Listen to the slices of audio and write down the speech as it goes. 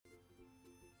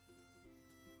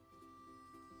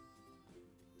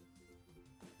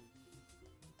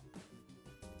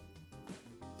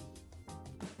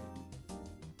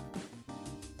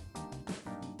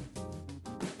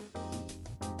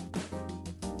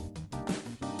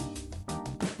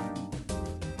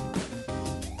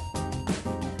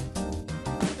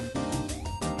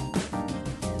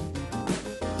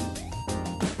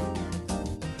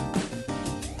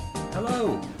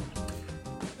Hello.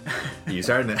 You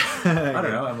starting it? I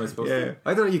don't know. Am I supposed to?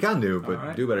 I thought you can do, but All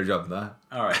right. do a better job than that.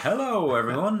 All right. Hello,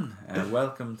 everyone.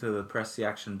 Welcome to the Press the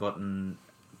Action Button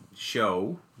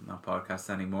show. Not podcast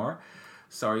anymore.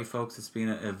 Sorry, folks. It's been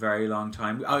a very long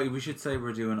time. We should say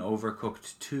we're doing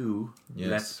Overcooked 2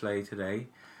 Let's Play today,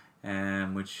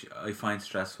 which I find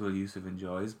stressful. Yusuf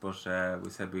enjoys, but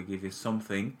we said we'd give you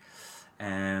something.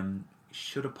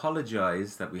 Should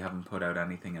apologise that we haven't put out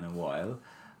anything in a while,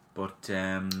 but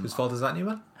Whose fault is that,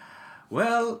 Newman?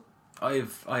 well,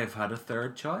 I've had a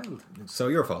third child. So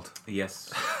your fault.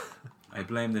 Yes, I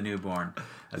blame the newborn.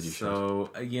 As you should.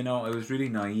 I was really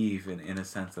naive in a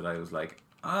sense that I was like,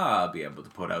 I'll be able to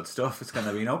put out stuff. It's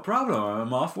gonna be no problem.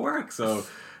 I'm off work, so.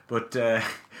 But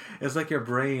it's like your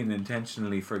brain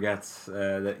intentionally forgets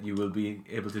that you will be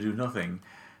able to do nothing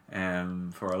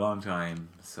for a long time.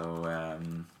 So.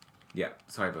 Yeah,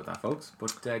 sorry about that, folks,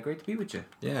 but great to be with you.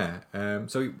 Yeah.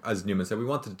 So as Newman said, we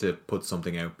wanted to put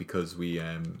something out because we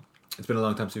it's been a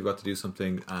long time since we've got to do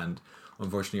something, and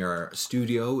unfortunately our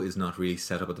studio is not really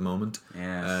set up at the moment.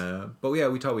 Yes. But yeah,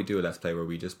 we thought we'd do a Let's Play where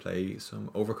we just play some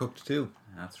Overcooked 2.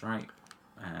 That's right.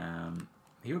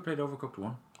 You ever played Overcooked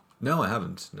 1? No, I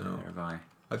haven't. No. Neither have I.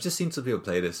 I've just seen some people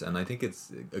play this, and I think it's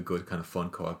a good kind of fun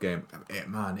co-op game.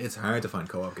 Man, it's hard to find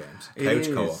co-op games. Couch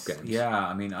co-op games. Yeah,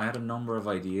 I mean, I had a number of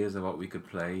ideas of what we could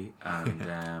play,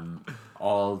 and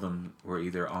all of them were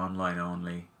either online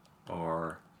only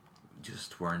or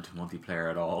just weren't multiplayer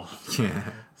at all.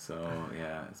 Yeah. So,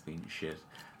 yeah, it's been shit.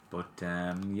 But,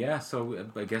 so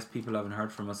I guess people haven't heard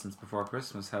from us since before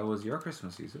Christmas. How was your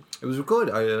Christmas, Yusuf? It was good.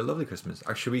 I had a lovely Christmas.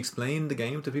 Should we explain the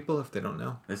game to people if they don't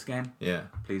know? This game? Yeah.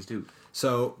 Please do.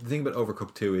 So, the thing about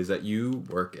Overcooked 2 is that you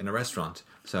work in a restaurant.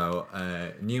 So,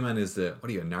 Newman is a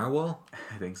narwhal?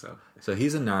 I think so. So,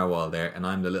 he's a narwhal there, and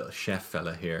I'm the little chef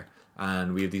fella here.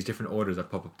 And we have these different orders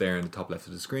that pop up there in the top left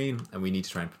of the screen, and we need to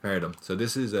try and prepare them. So,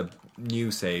 this is a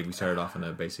new save. We started off on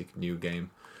a basic new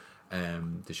game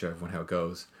to show everyone how it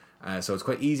goes. So it's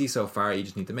quite easy so far. You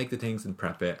just need to make the things and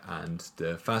prep it, and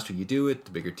the faster you do it,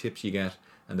 the bigger tips you get,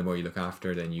 and the more you look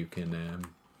after, then you can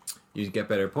you get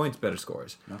better points, better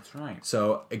scores. That's right.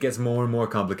 So it gets more and more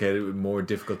complicated with more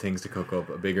difficult things to cook up,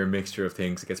 a bigger mixture of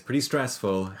things. It gets pretty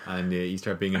stressful, and you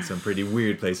start being in some pretty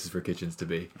weird places for kitchens to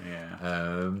be.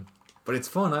 Yeah. But it's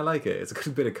fun. I like it. It's a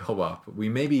good bit of co-op. We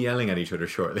may be yelling at each other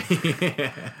shortly.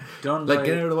 Done like, by,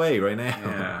 get out of the way right now.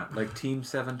 Yeah, like Team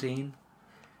 17.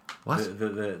 What?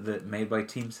 The made by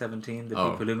Team 17, the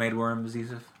Oh. people who made Worms,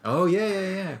 Yusuf. Oh,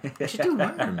 yeah. We should do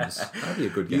Worms. That'd be a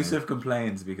good game. Yusuf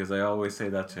complains because I always say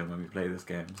that to him when we play this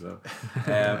game. So,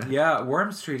 yeah,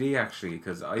 Worms 3D actually,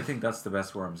 because I think that's the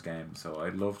best Worms game. So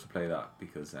I'd love to play that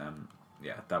because,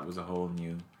 that was a whole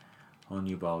new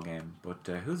ball game. But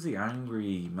who's the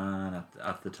angry man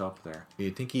at the top there?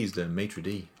 You'd think he's the maitre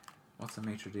d'. What's a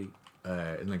maitre d'?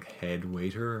 Like head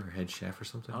waiter or head chef or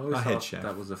something. I always Not thought head chef.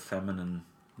 that was a feminine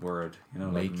word,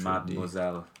 like Maitre d'.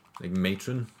 mademoiselle. Like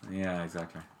matron. Yeah,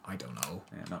 exactly. I don't know.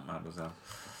 Yeah, not mademoiselle.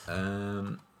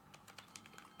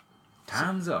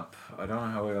 Hands up. I don't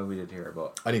know how well we did here,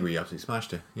 but I think we absolutely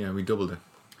smashed it. Yeah, we doubled it.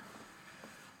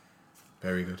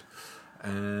 Very good.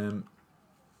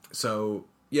 So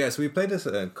we played this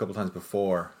a couple times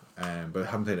before, but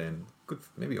haven't played it in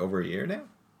maybe over a year now.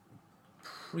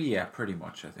 yeah, pretty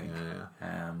much I think.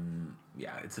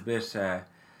 Yeah. It's a bit.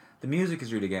 The music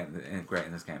is really great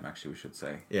in this game. Actually, we should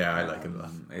say. Yeah, I like it a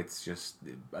lot. It's just,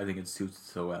 I think it suits it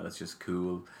so well. It's just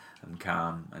cool and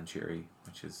calm and cheery,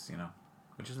 which is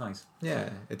nice. Yeah,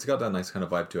 it's got that nice kind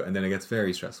of vibe to it, and then it gets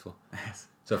very stressful. Yes.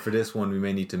 So for this one, we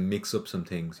may need to mix up some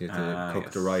things. You have to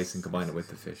cook the rice and combine it with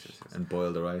the fish and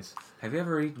boil the rice. Have you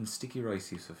ever eaten sticky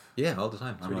rice, Yusuf? Yeah, all the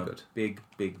time. It's I'm really a good.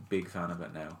 big fan of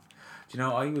it now. Do you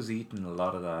know, I was eating a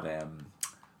lot of that,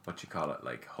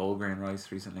 like whole grain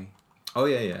rice recently. Oh,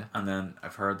 yeah. And then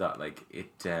I've heard that like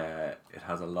it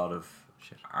has a lot of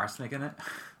arsenic in it.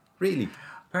 Really?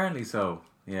 Apparently so.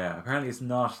 Yeah. Apparently it's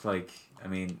not like, I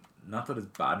mean, not that it's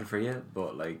bad for you,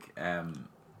 but like I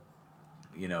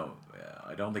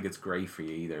don't think it's great for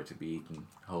you either to be eating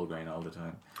whole grain all the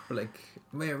time. But like,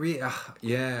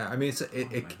 yeah. I mean,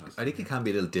 I think it can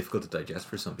be a little difficult to digest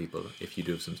for some people if you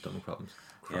do have some stomach problems.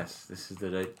 Yes, this is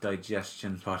the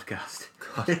digestion podcast.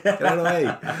 God, get out of the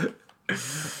way.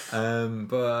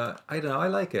 But I don't know. I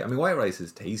like it. I mean, white rice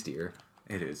is tastier.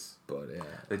 It is. But yeah.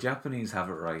 The Japanese have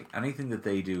it right. Anything that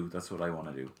they do, that's what I want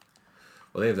to do.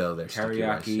 Well, they have all their sticky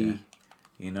rice, teriyaki,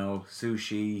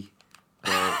 sushi,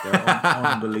 their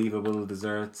unbelievable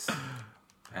desserts.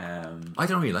 I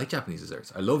don't really like Japanese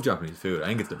desserts. I love Japanese food. I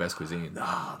think it's the best cuisine.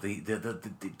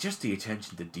 The just the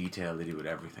attention to detail they do with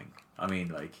everything. I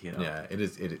mean, Yeah, it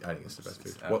is. I think it's the best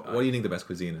food. What do you think the best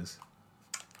cuisine is?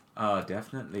 Oh,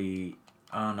 definitely.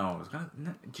 Oh no, I was gonna.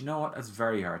 Do you know what? It's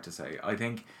very hard to say. I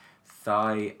think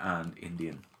Thai and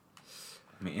Indian.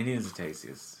 I mean, Indian's the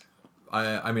tastiest.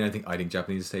 I mean, I think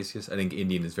Japanese is tastiest. I think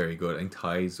Indian is very good. I think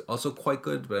Thai is also quite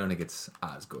good, but I don't think it's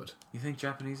as good. You think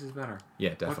Japanese is better? Yeah,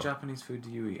 definitely. What Japanese food do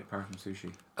you eat apart from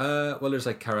sushi? Well, there's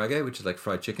like karage, which is like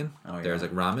fried chicken. Oh, yeah. There's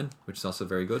like ramen, which is also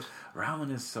very good.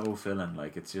 Ramen is so filling.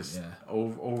 Like it's just Yeah.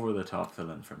 over the top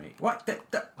filling for me. What?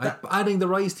 I'm adding the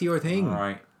rice to your thing. All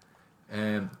right.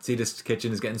 See, this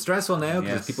kitchen is getting stressful now because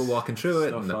Yes. there's people walking through it,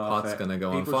 Stuff and the off pot's it. gonna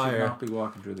go on People should fire. not be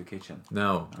walking through the kitchen.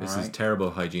 No, this is Alright.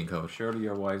 terrible hygiene code. Surely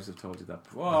your wives have told you that.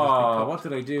 Oh, what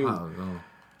did I do? Oh no,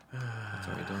 that's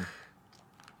already done.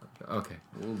 Okay.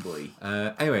 Oh boy.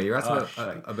 Anyway, you're asking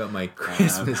shite. about my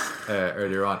Christmas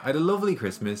earlier on. I had a lovely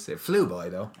Christmas. It flew by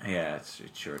though. Yeah,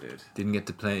 it sure did. Didn't get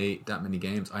to play that many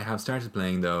games. I have started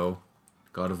playing though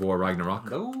God of War Ragnarok,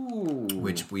 Oh.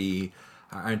 which we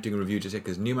aren't doing a review just yet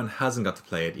because Newman hasn't got to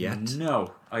play it yet.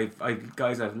 No, I've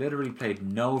literally played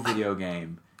no video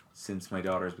game since my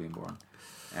daughter's been born.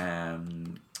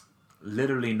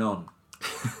 Literally none.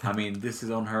 I mean, this is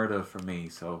unheard of for me.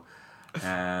 So,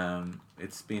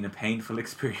 it's been a painful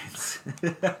experience.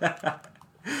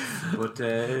 But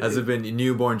Has it been a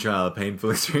newborn child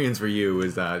painful experience for you?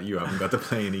 Is that you haven't got to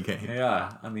play any game?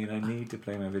 yeah, I mean, I need to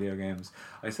play my video games.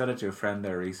 I said it to a friend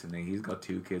there recently. He's got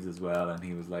 2 kids as well, and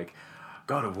he was like,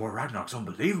 God of War Ragnarok's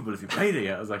unbelievable. If you played it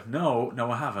yet, I was like, no,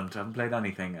 I haven't. I haven't played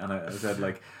anything. And I said,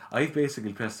 like, I've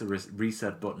basically pressed the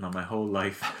reset button on my whole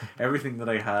life. Everything that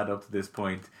I had up to this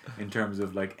point in terms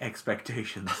of like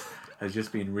expectations has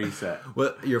just been reset.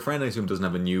 Well, your friend I assume doesn't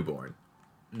have a newborn.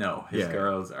 No, his Yeah.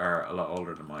 girls are a lot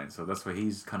older than mine, so that's why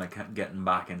he's kind of getting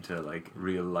back into like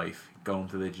real life, going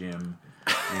to the gym,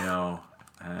 you know,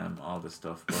 all this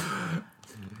stuff. But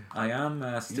I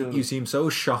am still. You seem so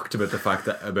shocked about the fact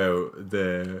that about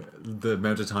the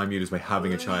amount of time you lose by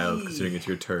having a child, considering it's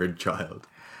your 3rd child.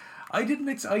 I didn't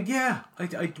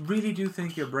I really do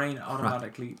think your brain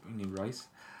automatically. You need rice.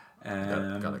 Got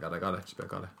it. Just about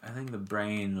got it. I think the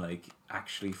brain like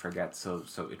actually forgets, so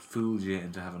it fools you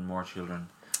into having more children,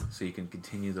 so you can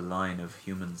continue the line of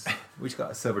humans. We just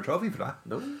got a silver trophy for that.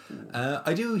 No.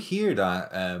 I do hear that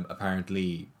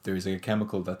apparently there's a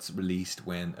chemical that's released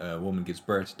when a woman gives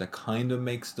birth that kind of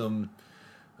makes them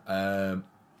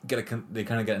they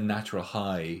kind of get a natural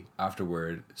high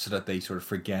afterward, so that they sort of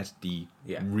forget the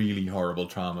Yeah. really horrible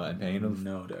trauma and pain of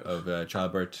No doubt.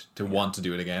 childbirth to want to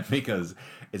do it again, because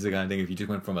it's the kind of thing, if you just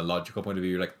went from a logical point of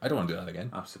view, you're like, I don't want to do that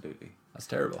again. Absolutely. That's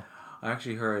terrible. I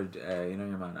actually heard, you know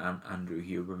your man Andrew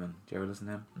Huberman. Do you ever listen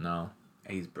to him? No.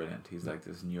 He's brilliant. He's like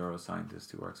this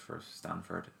neuroscientist who works for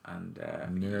Stanford, and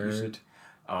Nerd.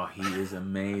 he is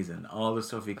amazing. All the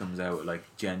stuff he comes out with, like,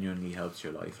 genuinely helps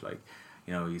your life. Like,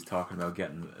 you know, he's talking about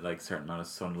getting like certain amount of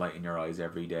sunlight in your eyes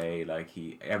every day. Like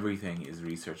everything is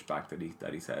research backed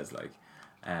that he says, like,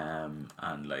 and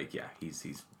like, yeah,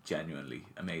 he's genuinely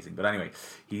amazing. But anyway,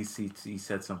 he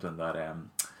said something that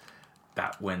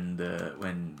that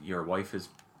when your wife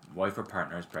or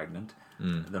partner is pregnant,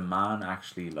 the man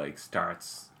actually like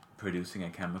starts producing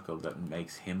a chemical that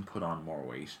makes him put on more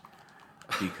weight,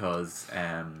 because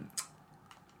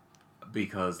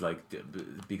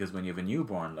when you have a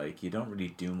newborn, like, you don't really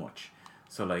do much,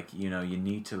 so like, you know, you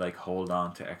need to like hold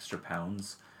on to extra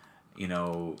pounds, you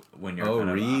know, when you're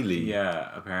really? Yeah,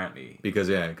 apparently. Because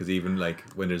even like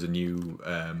when there's a new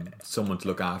someone to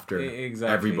look after,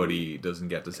 Exactly. everybody doesn't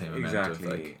get the same amount of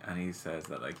like. And he says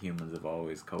that like humans have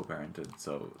always co-parented,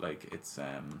 so like it's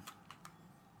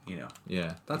you know.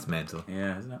 Yeah, that's mental.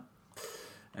 Yeah, isn't it?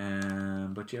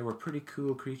 But yeah, we're pretty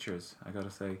cool creatures, I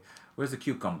gotta say. Where's the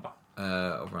cucumber?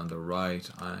 Over on the right,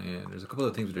 there's a couple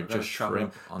of things that are Gotta just chop it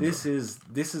shrimp. up. On This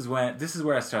is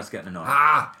where it starts getting annoying.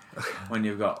 When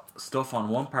you've got stuff on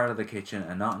one part of the kitchen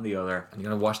and not on the other. And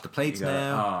you're gonna wash the plates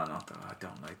now. Oh, not that. I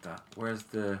don't like that. Where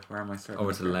am I starting?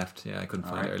 Over to the left. Yeah, I couldn't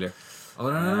find it Alright. earlier.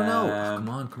 Oh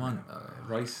no! Come on.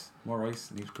 Rice, more rice.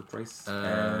 Need to cook rice.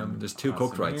 There's 2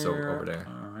 cooked rice over there.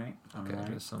 Alright. Okay,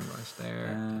 there's some rice there.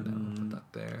 And then we'll put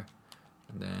that there.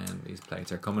 And then these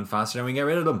plates are coming faster than we can get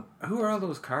rid of them. Who are all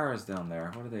those cars down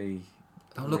there? What are they?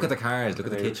 Don't look at the cars. Look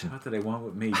at the kitchen. What do they want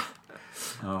with me?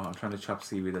 Oh, I'm trying to chop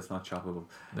seaweed that's not choppable.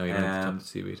 No, you don't have to chop the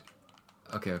seaweed.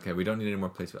 Okay. We don't need any more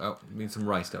plates. Oh, we need some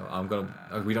rice though.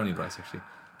 We don't need rice actually.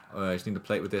 I just need a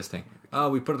plate with this thing. Oh,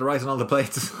 we put the rice on all the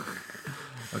plates.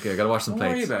 Okay, I gotta wash some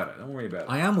plates. Don't worry about it.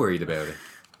 I am worried about it.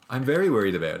 I'm very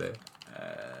worried about it.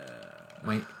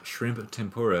 My shrimp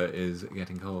tempura is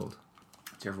getting cold.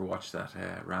 Did you ever watch that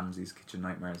Ramsay's Kitchen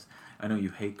Nightmares? I know you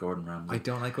hate Gordon Ramsay. I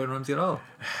don't like Gordon Ramsay at all.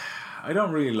 I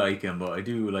don't really like him, but I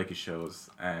do like his shows.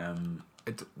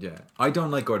 Yeah, I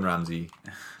don't like Gordon Ramsay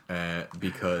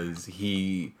because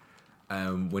he,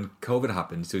 when COVID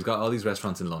happened, so he's got all these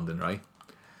restaurants in London, right?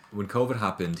 When COVID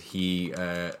happened, he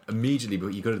immediately, but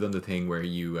you could have done the thing where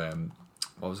you,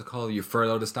 what was it called? You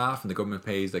furlough the staff and the government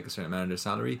pays like a certain amount of their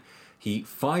salary. He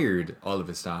fired all of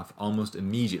his staff almost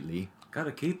immediately. Got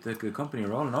to keep the company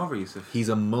rolling over, Yusuf. He's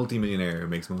a multi-millionaire who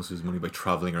makes most of his money by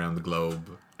travelling around the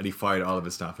globe, and he fired all of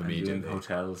his staff And immediately. doing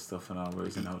hotel stuff and all, where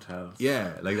he's in hotels.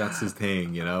 Yeah, like that's his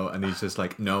thing, you know. And he's just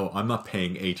like, no, I'm not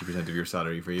paying 80% of your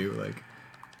salary for you, like,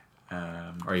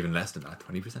 or even less than that,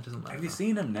 20% or something. Have you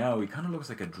seen him now? He kind of looks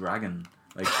like a dragon.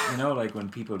 Like, you know, like when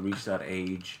people reach that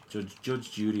age.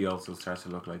 Judge Judy also starts to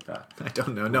look like that. I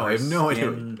don't know. No, I have no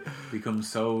idea. Skin becomes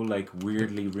so like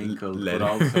weirdly wrinkled, but Leather.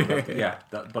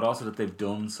 also but also that they've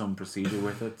done some procedure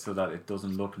with it so that it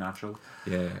doesn't look natural.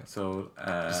 Yeah. So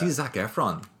You see Zac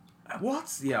Efron? I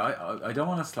don't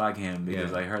want to slag him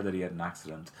because Yeah. I heard that he had an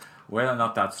accident. Whether or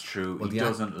not that's true, Well, he the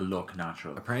doesn't look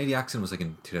natural. Apparently the accident was like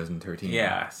in 2013.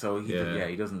 Yeah, so he Yeah.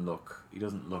 he doesn't look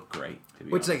great. To be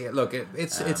Which, honest. like, look,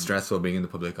 it's stressful being in the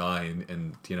public eye,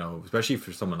 and you know, especially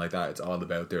for someone like that, it's all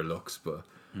about their looks. But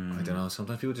I don't know.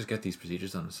 Sometimes people just get these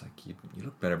procedures done. It's like you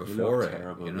look better You before look it.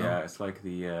 terrible. You know? Yeah, it's like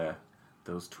the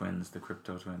those twins, the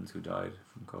crypto twins who died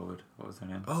from COVID. What was their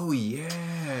name? Oh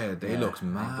yeah, they looked They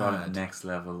brought it mad. next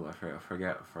level. I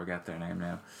forget their name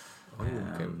now. Oh,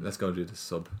 okay, let's go do the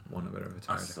sub one or whatever it's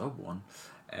A hard. sub one.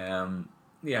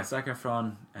 Yeah, Zac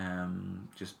Efron,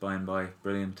 just by and by,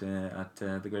 brilliant at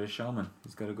The Greatest Showman.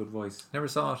 He's got a good voice. Never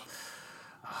saw it.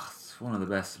 It's one of the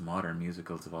best modern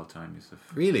musicals of all time, Yusuf.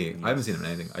 Really, Yes. I haven't seen him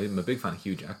in anything. I'm a big fan of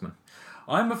Hugh Jackman.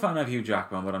 I'm a fan of Hugh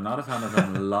Jackman, but I'm not a fan of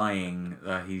him lying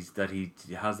that he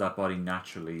has that body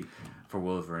naturally for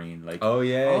Wolverine. Like, Oh,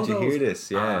 yeah, all did you those hear this?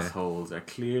 Yeah. assholes are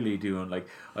clearly doing like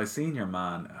I seen your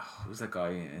man. Who's that guy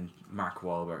in Mark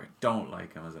Wahlberg? Don't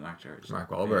like him as an actor. Just Mark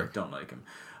Wahlberg? Don't like him.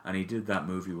 And he did that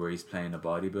movie where he's playing a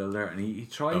bodybuilder, and he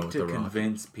Oh, tried The to Rock.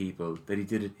 convince people that he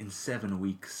did it in 7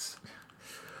 weeks.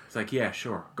 It's like, yeah,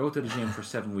 sure, go to the gym for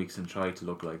 7 weeks and try to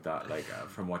look like that, like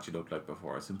from what you looked like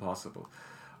before. It's impossible.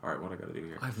 All right, what I gotta do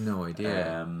here? I have no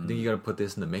idea. I think you got to put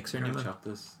this in the mixer, Can I Newman. chop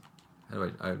this? How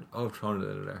do I've thrown it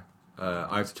over there.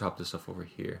 I have to chop this stuff over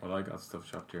here. Well, I got stuff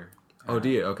chopped here. Oh, do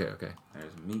you? Okay.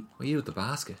 There's meat. What do you do with the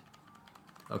basket?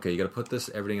 Okay, you got to put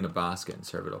everything in a basket and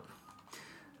serve it up.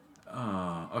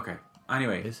 Oh, okay.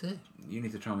 Anyway, Is it? you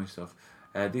need to throw me stuff.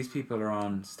 These people are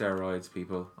on steroids.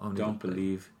 People Oh, need don't to plate.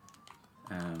 believe.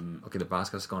 Okay, the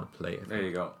basket's going to plate. I think. There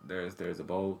you go. There's a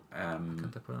bowl.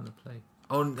 Can't I put it on the plate?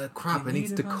 Oh, crap! You It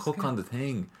needs need to a cook basket. on the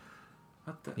thing.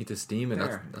 What the? Need to steam it.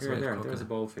 There, That's here, why there. it's There's a cooking.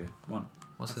 bowl for you. One.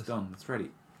 What's That's this? done. It's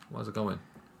ready. Where's it going?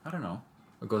 I don't know.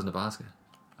 It goes in the basket.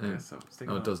 Yeah, so stick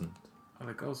No, on. it doesn't. Well,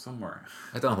 it goes somewhere.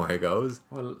 I don't know where it goes.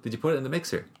 Well, Did you put it in the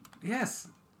mixer? yes.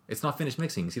 It's not finished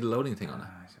mixing. You see the loading thing on it.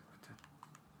 I should put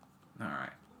it. All right.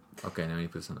 Okay, now you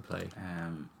put this on the plate.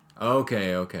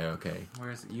 Okay. Okay.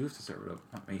 Where's you have to serve it up,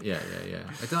 not me. Yeah.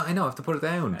 I know. I have to put it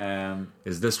down.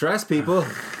 Is the stress, people?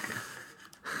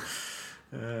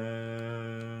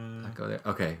 That go there.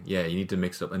 Okay, yeah, you need to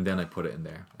mix it up, and then I put it in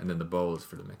there, and then the bowl is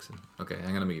for the mixing. Okay,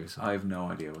 hang on, let me give you some. I have no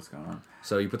idea what's going on.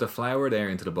 So you put the flour there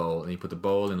into the bowl, and you put the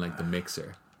bowl in like the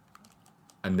mixer,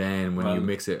 and then when you Well,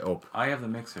 mix it up, I have the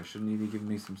mixer. Shouldn't you be giving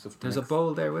me some stuff to there's mix? a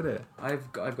bowl there with it. I've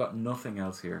got nothing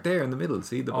else here. There in the middle.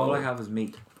 See the bowl. All I have is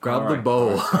meat. Grab All the right.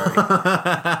 bowl.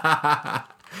 Oh,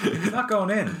 sorry. It's not going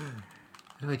in.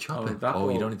 How do I chop Oh, it? that Oh,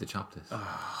 you bowl. don't need to chop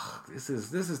this.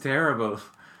 This is terrible.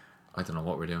 I don't know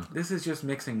what we're doing. This is just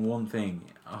mixing one thing.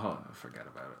 Oh, forget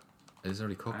about it. Is it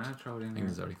already cooked? I'll throw it in I think here.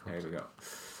 it's already cooked. There we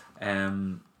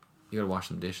go. You gotta wash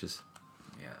some dishes.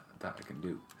 Yeah, that I can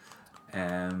do.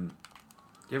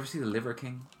 You ever see the Liver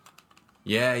King?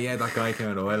 Yeah, that guy came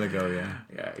out a while ago. Yeah.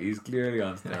 Yeah, he's clearly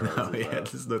on steroids. Oh, as yeah, well.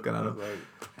 just looking at I him. was like,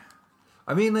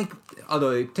 I mean, like,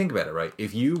 although think about it, right?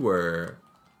 If you were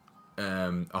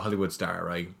a Hollywood star,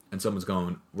 right, and someone's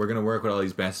going, "We're going to work with all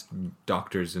these best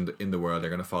doctors in the world. They're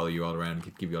going to follow you all around,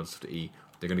 and give you all the stuff to eat.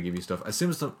 They're going to give you stuff." As soon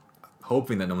as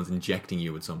hoping that no one's injecting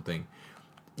you with something,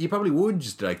 you probably would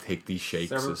just like take these shakes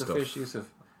serve and up the stuff. fish, Yusuf.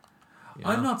 you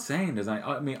I'm know? not saying there's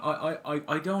I mean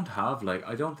I don't have like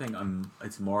I don't think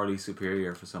it's morally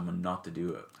superior for someone not to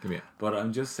do it. Give me it. But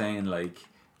I'm just saying like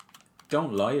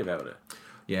don't lie about it.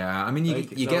 Yeah, I mean, you Like,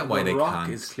 get why the they Rock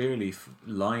can't. is clearly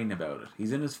lying about it.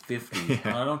 He's in his 50s,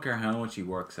 and I don't care how much he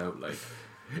works out. Like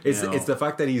It's you know, it's the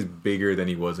fact that he's bigger than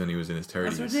he was when he was in his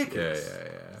 30s. that's ridiculous.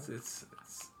 Yeah. It's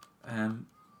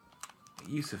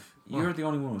Yusuf, you're the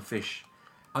only one with fish.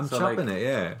 I'm So, chopping like, it.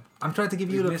 Yeah, I'm trying to give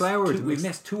you the We've flour. missed to two- We've mix-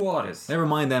 missed 2 orders. Never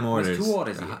mind them orders. Two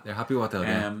orders They're, here. they're happy what they'll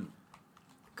get. Um,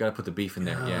 Gotta put the beef in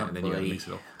there, yeah, Oh, and then you gotta boy. mix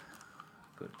it up.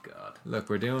 Good God. Look,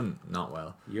 we're doing not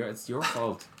well. It's your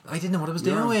fault. I didn't know what I was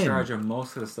You're doing. in charge of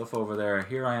most of the stuff over there.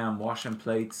 Here I am washing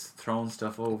plates, throwing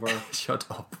stuff over, Shut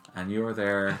up. and you're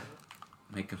there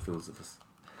making fools of us.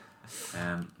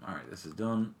 Alright, this is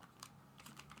done.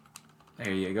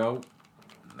 There you go.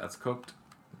 That's cooked.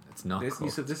 It's not You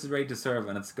cooked. said this is ready to serve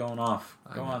and it's going off.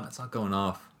 Go on. It's not going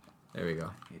off. There we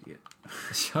go. Idiot.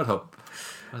 Shut up.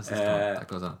 What is this called? That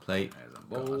goes on a plate. There's a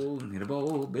bowl. Need a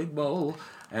bowl. Big bowl.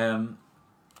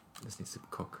 This needs to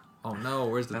cook. Oh no,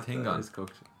 where's the thing That gone? is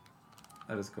cooked.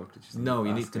 That is cooked. It just No, needs a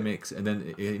you need to basket. mix, and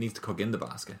then it needs to cook in the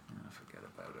basket. Oh, forget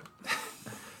about it.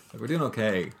 Like, we're doing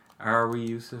okay. Are we,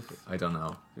 Yusuf? I don't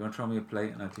know. You want to throw me a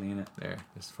plate and I'll clean it? There,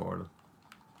 there's 4 of them.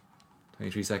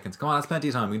 23 seconds. Come on, that's plenty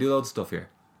of time. We can do loads of stuff here.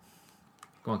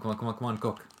 Come on,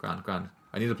 cook. Grand.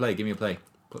 I need a plate. Give me a plate.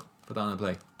 Put that on a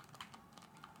plate.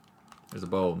 There's a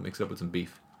bowl. Mix it up with some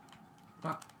beef.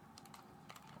 What?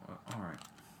 Alright.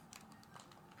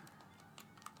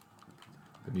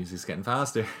 The music's getting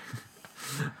faster.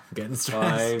 I'm getting 5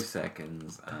 stressed.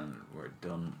 seconds and we're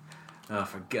done. Oh,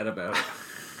 forget about it.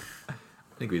 I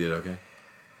think we did okay.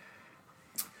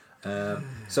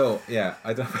 So yeah,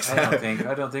 I don't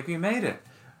think we made it.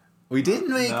 we didn't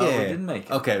make No, it. we didn't make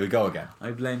it. Okay, we go again.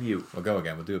 I blame you. We'll go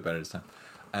again. We'll do it better this time.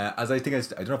 As I think I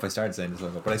don't know if I started saying this,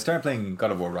 but I started playing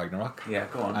God of War Ragnarok, Yeah,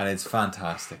 go on. and it's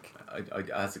fantastic.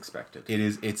 As expected. It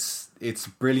is. It's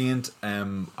brilliant. I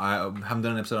haven't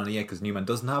done an episode on it yet because Newman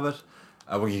doesn't have it.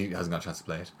 Well, he hasn't got a chance to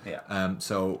play it. Yeah.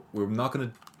 So we're not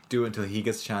going to do it until he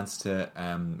gets a chance to.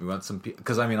 We want some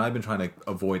because I've been trying to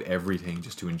avoid everything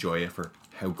just to enjoy it for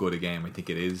how good a game I think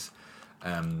it is.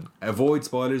 Avoid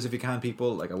spoilers if you can,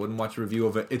 people. Like, I wouldn't watch a review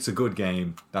of it. It's a good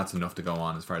game. That's enough to go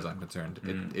on as far as I'm concerned.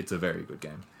 It's a very good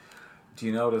game. Do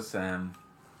you notice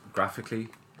graphically,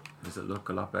 does it look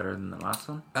a lot better than the last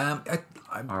one?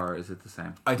 Or is it the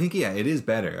same? I think it is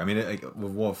better. I mean,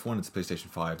 for one, it's PlayStation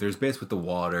 5. There's bits with the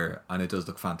water, and it does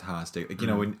look fantastic. Like, you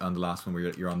know, on the last one where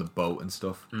you're on the boat and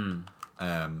stuff.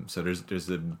 So there's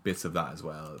the bits of that as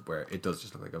well where it does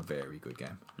just look like a very good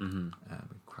game.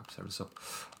 Crap, set this up.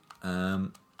 Oh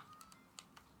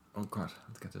god,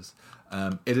 let's get this.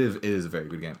 It is a very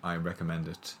good game. I recommend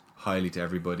it highly to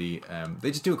everybody.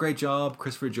 They just do a great job.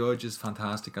 Christopher Judge is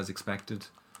fantastic as expected.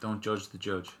 Don't judge the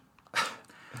judge.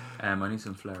 I need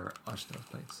some flour. Watch those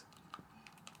plates.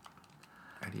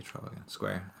 How do you throw again?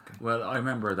 Square. Okay. Well, I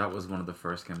remember that was one of the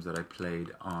first games that I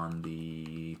played on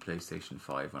the PlayStation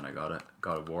 5 when I got it.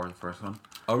 God of War, the first one.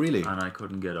 Oh really? And I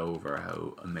couldn't get over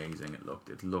how amazing it looked.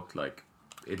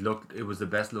 It was the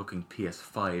best looking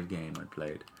PS5 game I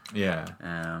played. Yeah.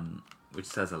 Which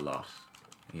says a lot,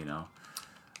 you know.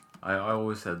 I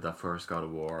always said that first God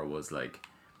of War was like,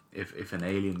 if an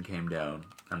alien came down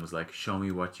and was like, show me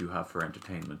what you have for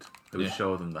entertainment, it would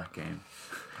show them that game.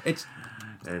 It's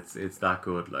that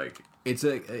good. Like, it's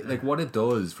like what it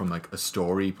does from like a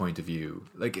story point of view,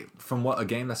 like from what a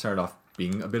game that started off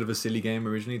being a bit of a silly game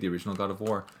originally, the original God of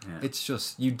War. Yeah. It's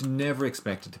just you'd never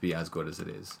expect it to be as good as it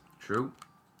is. True.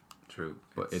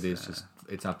 But it is just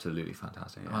it's absolutely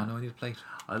fantastic. Yeah. Oh no, I need a plate.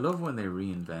 I love when they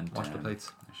reinvent. Wash the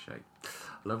plates. Shite.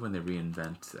 I love when they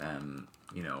reinvent,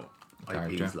 you know,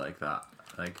 Character. IPs like that.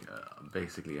 Like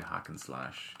basically a hack and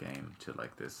slash game to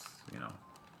like this, you know,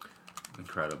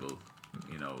 incredible,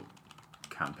 you know,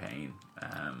 campaign,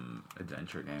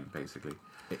 adventure game basically.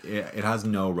 It has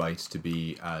no right to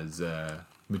be as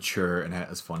mature and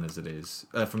as fun as it is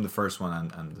from the first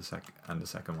one and the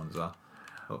second one as well.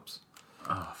 Oops.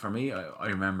 For me, I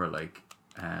remember like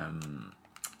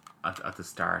at the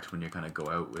start when you kind of go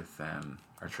out with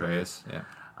Atreus, Yeah.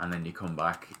 and then you come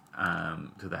back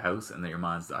to the house and then your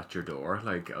man's at your door.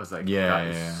 Like I was like, Yeah, that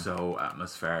is yeah. so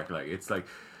atmospheric. Like it's like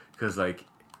because like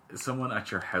someone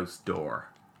at your house door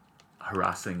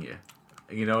harassing you.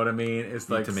 You know what I mean? It's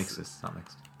You like need to mix this. It's not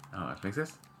mixed. Oh, it makes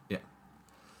this. Yeah.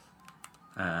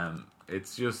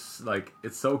 It's just like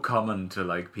it's so common to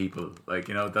like people, like,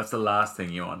 you know, that's the last thing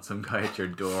you want, some guy at your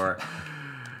door,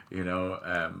 you know,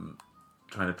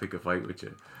 trying to pick a fight with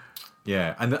you.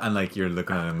 Yeah, and like you're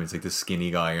looking at him, it's like this skinny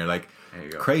guy. You're like, There you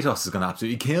go. Kratos is gonna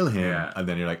absolutely kill him, Yeah. and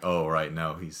then you're like, oh right,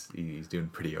 no, he's doing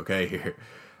pretty okay here.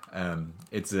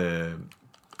 It's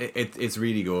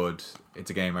really good. It's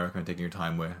a game I recommend taking your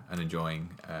time with and enjoying,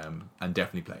 and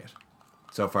definitely play it.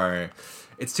 So far,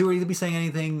 it's too early to be saying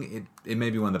anything. It may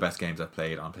be one of the best games I've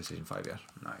played on PlayStation 5 yet.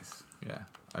 Nice. Yeah,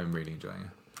 I'm really enjoying it.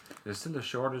 There's still a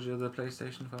shortage of the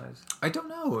PlayStation 5s. I don't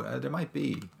know. There might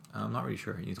be. I'm not really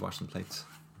sure. You need to watch some plates.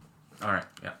 All right,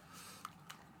 yeah.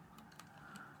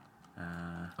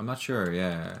 I'm not sure.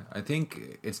 Yeah, I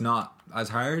think it's not as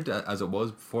hard as it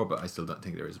was before, but I still don't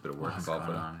think there is a bit of work What's involved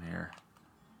going with it. on here?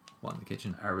 What, in the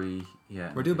kitchen? Are we?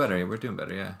 Yeah. We're doing better. We're doing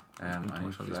better. Yeah. I need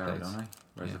Commercial these flour, plates. don't I?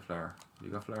 Where's Yeah. the flour? You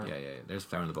got flour? Yeah. There's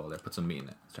flour in the bowl there. Put some meat in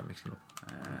it. Start mixing it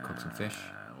up. Cook some fish.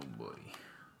 Oh boy.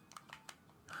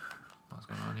 What's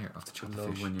going on here? I have to I chop the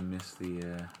love fish. when you miss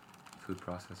the food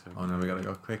processor. Oh no, we gotta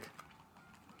go quick.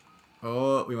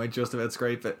 Oh, we might just about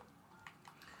scrape it.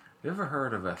 You ever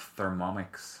heard of a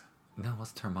Thermomix? No,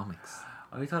 what's Thermomix?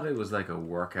 I thought it was like a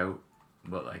workout,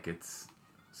 but like it's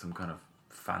some kind of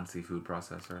fancy food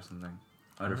processor or something.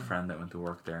 I had a friend that went to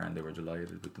work there and they were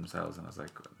delighted with themselves, and I was like,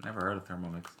 never heard of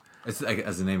Thermomix. It's like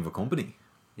as the name of a company.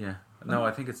 Yeah. No,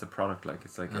 I think it's a product. Like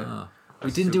it's like a We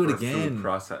didn't do it super food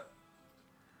again.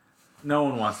 No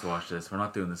one wants to watch this. We're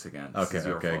not doing this again. This is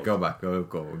your fault. Go back. Go.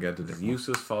 We'll get to It's this.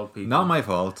 Yusuf's fault, people. Not my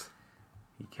fault.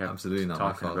 He kept Absolutely not my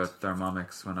talking fault. about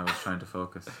Thermomix when I was trying to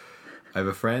focus. I have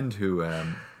a friend who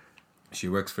she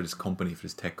works for this company, for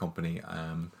this tech company.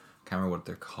 Can't remember what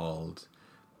they're called,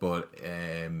 but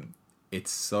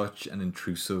it's such an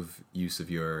intrusive use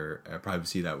of your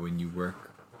privacy that when you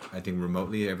work, I think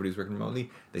remotely, everybody's working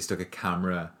remotely. They stuck a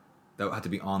camera that had to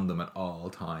be on them at all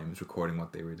times, recording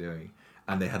what they were doing,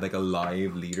 and they had like a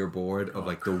live leaderboard of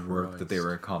like the work that they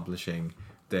were accomplishing.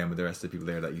 Them with the rest of the people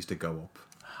there that used to go up.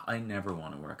 I never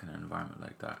want to work in an environment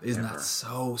like that. Isn't ever. that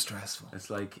so stressful? It's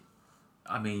like,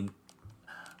 I mean,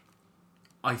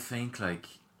 I think like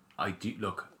I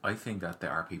think that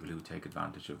there are people who take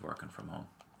advantage of working from home.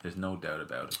 There's no doubt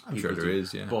about it. I'm sure there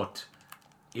is, yeah. But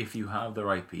if you have the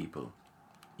right people,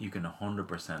 you can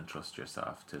 100% trust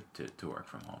yourself to work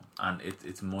from home, and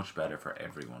it's much better for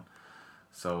everyone.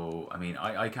 So I mean,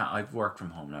 I've worked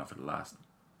from home now for the last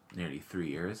nearly 3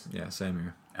 years. Yeah, same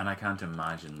here. And I can't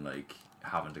imagine like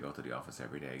having to go to the office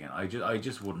every day again. I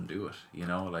just wouldn't do it. You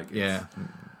know, like it's, Yeah,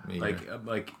 me like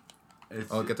either.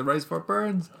 it's I'll get the rice before it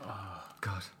burns. Oh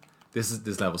God,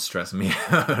 this level's stressing me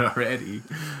out already.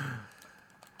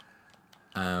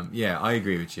 Yeah, I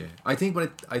agree with you. I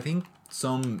think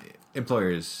some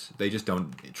employers, they just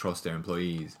don't trust their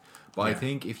employees. But I Yeah.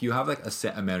 think if you have like a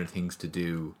set amount of things to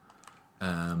do,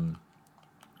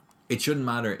 it shouldn't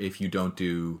matter if you're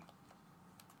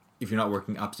not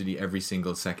working absolutely every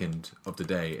single second of the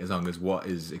day, as long as what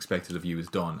is expected of you is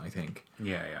done, I think.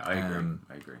 yeah, I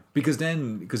agree. Because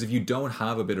if you don't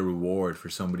have a bit of reward for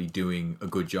somebody doing a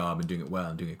good job and doing it well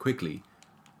and doing it quickly,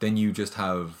 then you just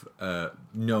have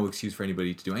no excuse for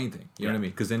anybody to do anything. You know what I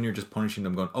mean? Because then you're just punishing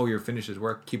them, going, "Oh, you're finished his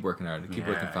work. Keep working hard. Keep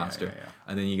working faster." Yeah.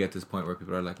 And then you get to this point where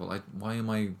people are like, "Well, why am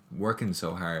I working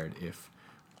so hard if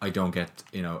I don't get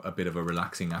a bit of a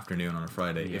relaxing afternoon on a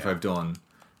Friday if Yeah. I've done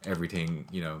everything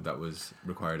that was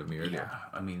required of me earlier?" Yeah,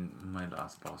 I mean, my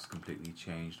last boss completely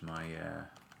changed my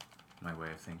my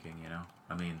way of thinking. You know,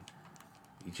 I mean,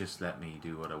 he just let me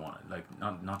do what I want. Like,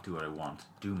 not do what I want,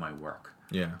 do my work.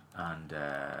 Yeah. And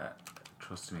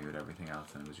trusted me with everything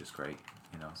else, and it was just great.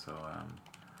 You know, so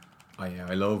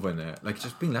I love when like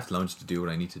just being left alone just to do what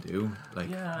I need to do. Like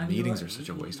and meetings are such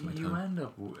a waste of my You time. end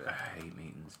up I hate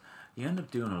meetings. You end up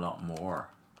doing a lot more,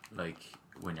 like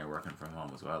when you're working from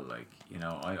home as well. Like, you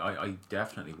know, I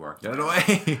definitely worked Get it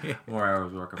away. more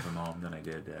hours working from home than I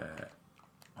did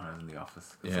when I was in the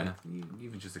office. 'Cause, Yeah. like,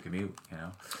 even just a commute, you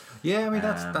know. Yeah, I mean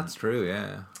that's true.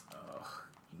 Yeah. Ugh.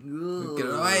 Get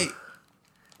it away.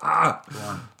 Ah. Go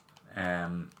on.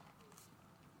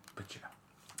 But yeah.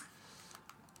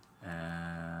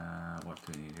 What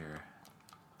do we need here?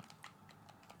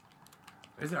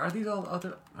 Are these all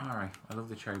other? Alright, I love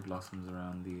the cherry blossoms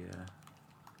around the.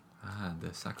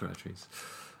 The sakura trees.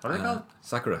 What are they called?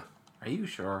 Sakura. Are you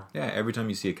sure? Yeah, every time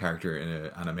you see a character in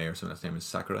an anime or something that's name is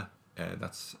Sakura,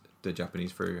 that's the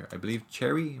Japanese for, I believe,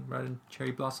 cherry rather than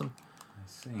cherry blossom. I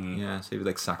see. Yeah, so you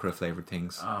like sakura flavored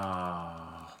things.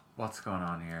 Oh, what's going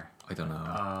on here? I don't know.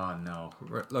 Oh no.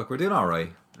 We're doing all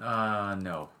right.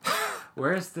 No.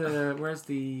 Where's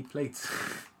the plates?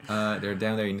 They're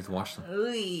down there. You need to wash them.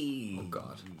 Oh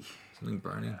God. Something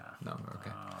burning? No, we're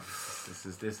okay.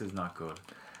 This is not good.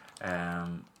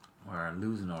 We're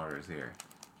losing orders here.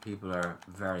 People are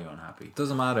very unhappy.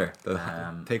 Doesn't matter.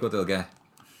 They'll take what they'll get.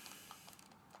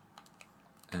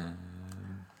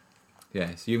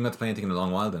 Yeah, so you haven't got to play anything in a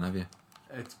long while then, have you?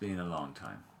 It's been a long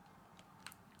time.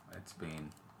 It's been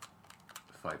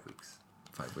 5 weeks.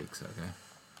 5 weeks, okay.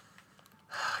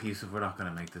 Yusuf, we're not going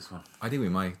to make this one. I think we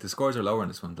might. The scores are lower in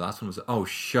this one. The last one was... Oh,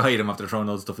 shite, I'm after throwing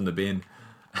all the stuff in the bin.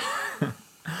 I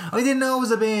didn't know it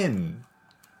was a bin.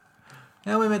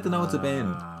 How am I meant to know it's a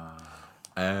bin?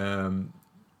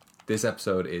 This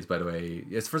episode is, by the way...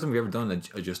 It's the first time we've ever done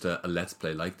just a Let's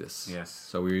Play like this. Yes.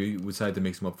 So we decided to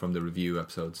mix them up from the review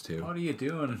episodes too. What are you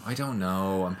doing? I don't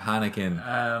know. I'm panicking.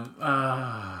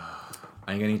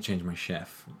 I'm going to change my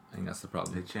chef. I think that's the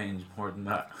problem. They changed more than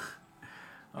that.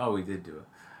 Oh, we did do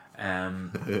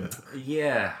it.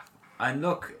 Yeah. And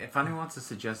look, if anyone wants to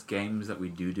suggest games that we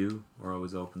do, we're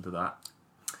always open to that.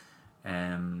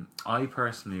 I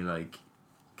personally like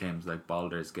games like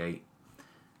Baldur's Gate.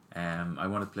 I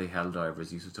want to play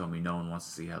Helldivers. You told me no one wants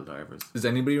to see Helldivers. Does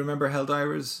anybody remember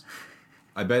Helldivers?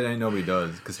 I bet nobody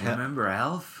does. Do you remember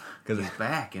Elf? Because he's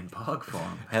back in Pog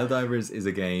form. Helldivers is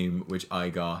a game which I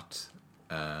got.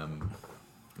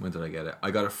 When did I get it?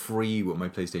 I got it free with my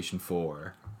PlayStation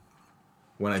 4.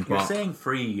 When I You're bought, saying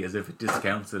free as if it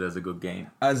discounts it as a good game.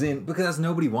 as in because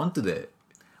nobody wanted it.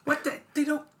 What they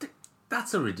don't.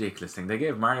 That's a ridiculous thing. They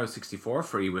gave Mario 64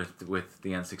 free with the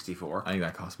N64. I think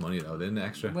that cost money though, didn't it?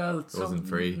 Extra. Well, it wasn't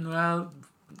free. Well,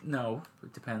 no,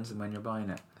 it depends on when you're buying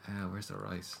it. Where's the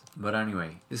rice? But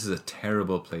anyway, This is a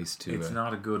terrible place to. it's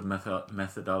not a good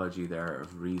methodology there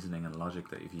of reasoning and logic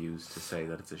that you've used to say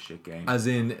that it's a shit game. As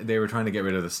in, they were trying to get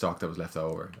rid of the stock that was left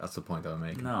over. That's the point I was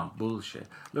making. No, bullshit.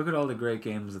 Look at all the great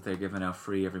games that they're giving out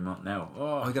free every month now.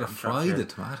 Oh, I gotta fry the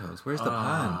tomatoes. Where's the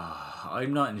pan?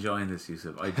 I'm not enjoying this,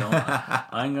 Yusuf. I don't.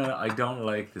 I don't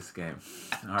like this game.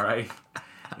 All right,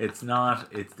 it's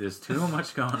not. There's too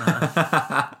much going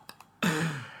on.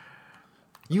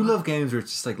 You love games where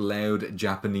it's just like loud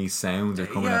Japanese sounds are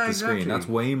coming Yeah, at the screen. exactly. That's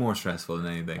way more stressful than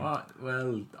anything. What?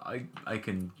 Well, I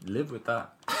can live with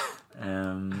that.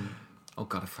 Oh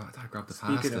god, I grabbed the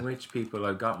Speaking pasta. of which, people,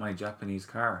 I've got my Japanese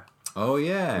car. Oh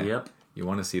yeah. Yep. You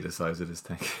want to see the size of this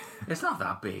thing? It's not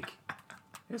that big.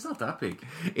 It's not that big.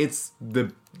 It's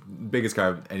the biggest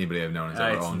car anybody I've known has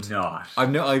ever It's owned. not.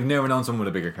 I've never known someone with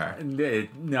a bigger car.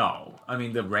 No. I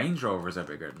mean, the Range Rovers are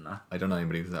bigger than that. I don't know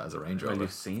anybody that has a Range Well, Rover.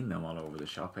 you've seen them all over the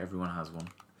shop. Everyone has one.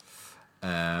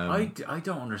 Um, I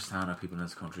don't understand how people in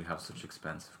this country have such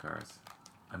expensive cars.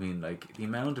 I mean, like, the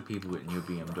amount of people with new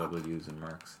BMWs and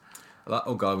Mercs.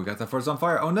 oh god, we got that first on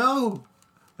fire. Oh no!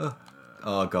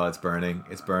 Oh god, it's burning.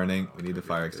 It's burning. We need a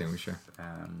fire extinguisher.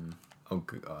 Oh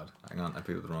god, hang on, I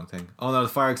picked up the wrong thing. Oh no, the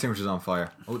fire extinguisher's on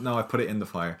fire. Oh no, I put it in the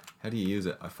fire. How do you use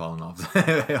it? I've fallen off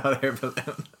the hot air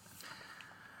balloon.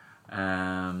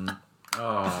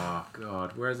 Oh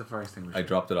god, where's the fire extinguisher? I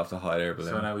dropped it off the hot air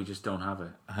balloon. So now we just don't have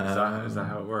it. Is that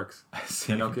how it works? I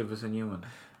see. They don't give us a new one.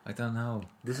 I don't know.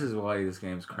 This is why this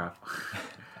game's crap.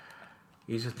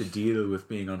 You just have to deal with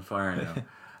being on fire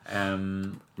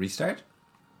now. Restart?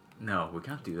 No, we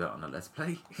can't do that on a Let's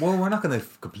Play. Well, we're not going to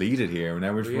complete it here.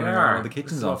 Now we're just We running are. around. The This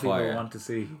kitchen's is on what people fire. want to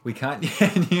see. We can't.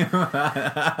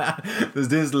 Does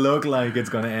this look like it's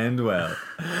going to end well?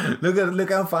 Look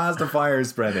how fast the fire is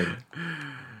spreading.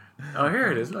 Oh,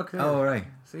 here it is. Look there. Oh right.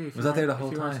 See, if Was you that there the weren't- whole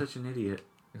if you weren't time? such an idiot.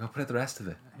 We got to put out the rest of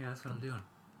it. Yeah, that's what I'm doing.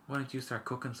 Why don't you start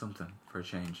cooking something for a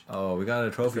change? Oh, we got a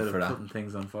trophy Instead for of that. putting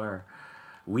things on fire.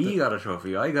 We got a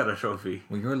trophy. I got a trophy.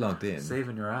 Well, you're logged in.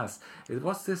 Saving your ass.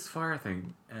 What's this fire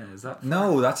thing? Is that fire?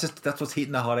 No, that's what's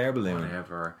heating the hot air balloon.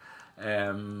 Whatever.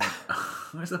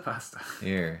 Where's the pasta?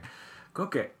 Here,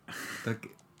 Cook it. look,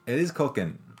 it is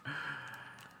cooking.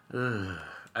 Ugh.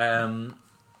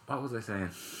 What was I saying?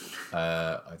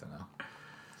 I don't know.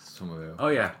 Some of it. Oh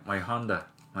yeah, my Honda.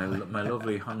 My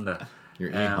lovely Honda.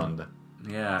 Your e-Honda.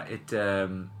 Yeah,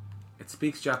 it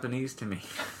speaks Japanese to me.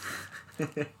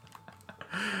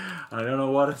 I don't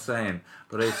know what it's saying,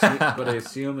 but I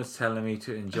assume it's telling me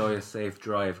to enjoy a safe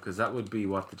drive, because that would be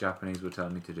what the Japanese would tell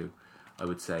me to do. I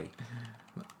would say.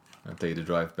 I'll tell you to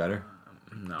drive better.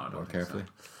 No, I don't More think carefully.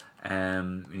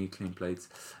 So. We need clean plates.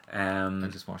 I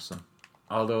just watched some.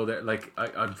 Although they're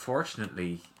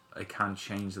unfortunately I can't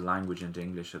change the language into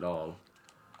English at all,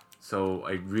 so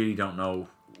I really don't know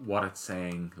what it's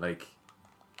saying. Like,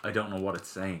 I don't know what it's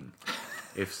saying.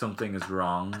 If something is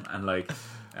wrong, and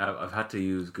I've had to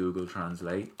use Google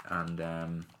Translate, and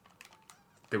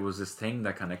there was this thing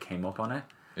that kind of came up on it,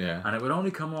 Yeah. and it would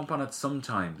only come up on it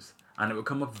sometimes, and it would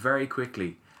come up very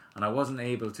quickly, and I wasn't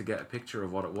able to get a picture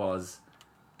of what it was,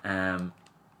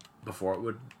 before it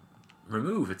would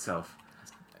remove itself.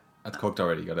 That's cooked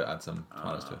already. You got to add some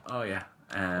tomatoes to it. Oh yeah.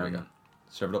 There we go.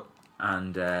 Serve it up.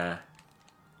 And oh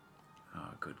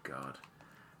good God.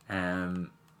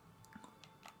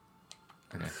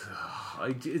 Okay.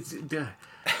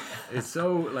 It's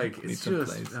so like Need it's some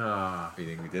just plates. I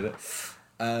think we did it.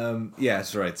 Yeah,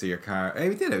 that's right. So your car. Hey,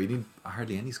 we did it. We didn't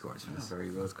hardly any scores for this. very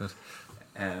good. That's good.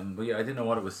 But yeah, I didn't know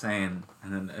what it was saying,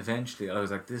 and then eventually I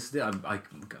was like,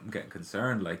 I'm getting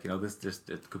concerned. Like,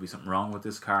 it could be something wrong with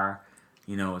this car.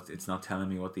 It's not telling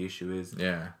me what the issue is.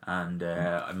 Yeah. And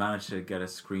I managed to get a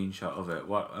screenshot of it.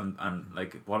 What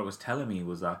it was telling me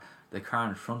was that the car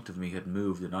in front of me had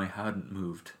moved and I hadn't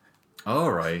moved.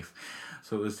 All right.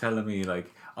 So it was telling me,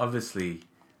 like, obviously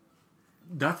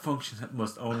that function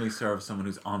must only serve someone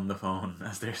who's on the phone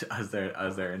as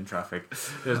they're in traffic.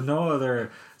 There's no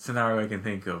other scenario I can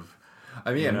think of.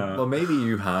 I mean, well, maybe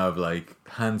you have like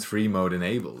hands-free mode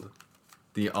enabled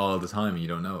all the time, and you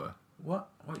don't know it. What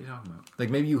are you talking about? Like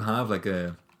maybe you have like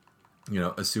a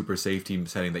super safety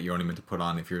setting that you're only meant to put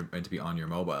on if you're meant to be on your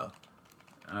mobile.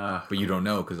 But you don't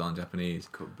know because it's on Japanese.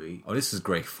 Could be. Oh, this is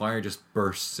great. Fire just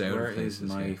bursts out Where of places. is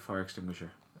my here. fire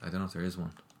extinguisher? I don't know if there is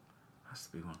one. Has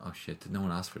to be one. Oh shit, did no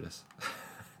one ask for this?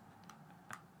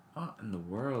 What in the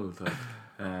world? Like,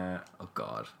 Oh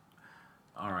god.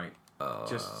 alright.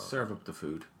 Just serve up the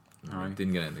food. Alright.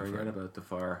 Didn't get anything Forget for it. about the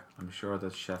fire. I'm sure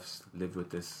that chefs live with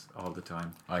this all the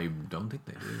time. I don't think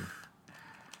they do.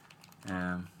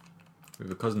 We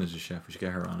have a cousin who's a chef. We should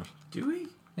get her on it. Do we?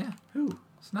 Yeah. Who?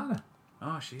 Snana.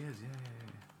 Oh, she is.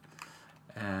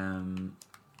 Yeah.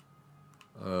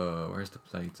 Where's the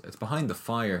plates? It's behind the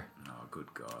fire. Oh, good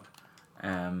God.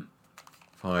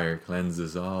 Fire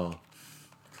cleanses all.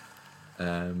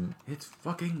 It's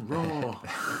fucking raw.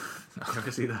 You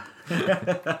ever see that?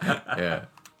 Yeah.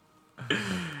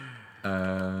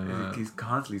 He's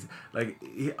constantly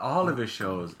all of his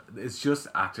shows. It's just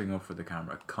acting up for the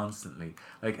camera constantly.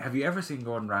 Like, have you ever seen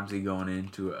Gordon Ramsay going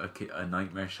into a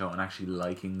nightmare show and actually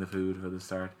liking the food for the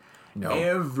start? No.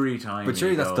 Every time. But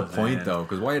surely that's the point, though,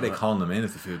 because why are they calling them in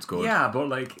if the food's good? Yeah, but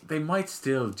like they might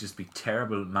still just be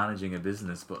terrible managing a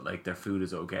business, but like their food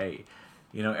is okay.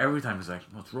 Every time it's like,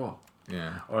 well, it's raw.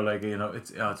 Yeah. Or like,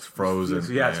 it's frozen. It's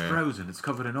frozen. It's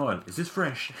covered in oil. Is this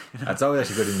fresh? That's always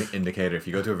actually a good indicator. If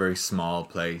you go to a very small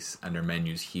place and their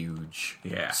menu's huge,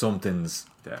 Yeah. something's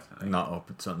Definitely. not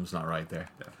up. Something's not right there.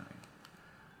 Definitely.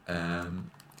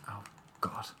 Oh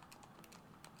God.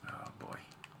 Oh boy.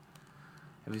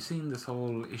 Have you seen this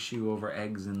whole issue over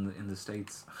eggs in the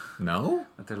States? No.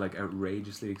 That they're like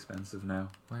outrageously expensive now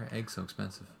Why are eggs so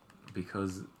expensive?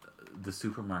 because the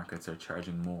supermarkets are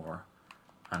charging more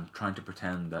and trying to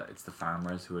pretend that it's the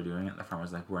farmers who are doing it. The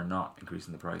farmers are like, we're not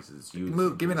increasing the prices. It's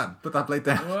you. Give me that. Put that plate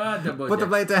down. What the Put the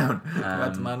plate down.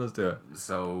 Let tomatoes do it.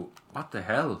 So what the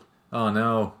hell? Oh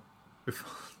no.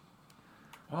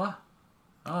 What?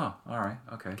 Oh, all right,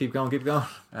 okay. Keep going. Keep going.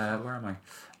 Where am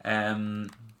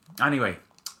I? Anyway,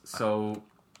 so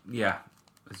yeah,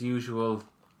 as usual,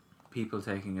 people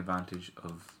taking advantage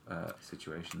of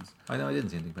situations I know. I didn't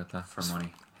see anything about that. for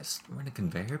money. We're in a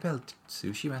conveyor belt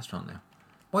sushi restaurant now.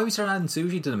 Why we start adding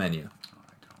sushi to the menu?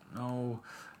 I don't know.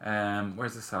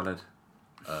 Where's the salad?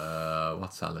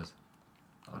 What salad?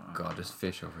 Oh god, there's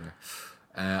fish over there.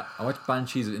 I watched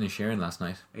Banshees of Inisherin last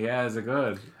night. Yeah, is it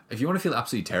good? If you want to feel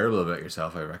absolutely terrible about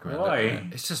yourself, I recommend Why? it.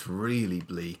 It's just really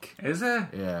bleak. Is it?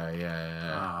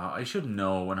 Yeah. I should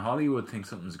know. When Hollywood thinks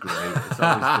something's great, it's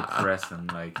always depressing.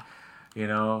 Like,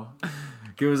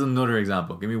 Give us another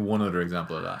example. Give me one other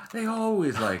example of that. they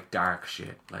always like dark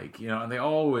shit. Like, and they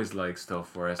always like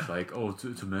stuff where it's like, oh,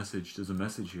 it's a message. There's a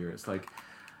message here. It's like,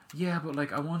 yeah, but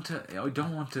like I don't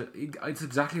want to. It's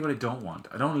exactly what I don't want.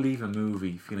 I don't leave a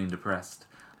movie feeling depressed.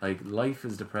 Like, life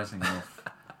is depressing enough.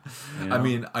 I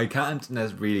mean, I can't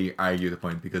really argue the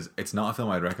point because it's not a film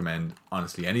I'd recommend,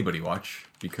 honestly, anybody watch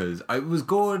because it was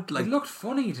good. Like, it looked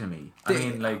funny to me. I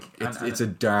mean, like, it's a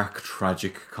dark,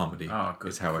 tragic comedy. oh, good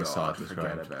is how I saw it Forget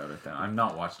described. about it then. I'm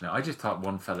not watching it. I just thought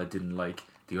one fella didn't like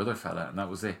the other fella, and that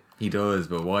was it. He does,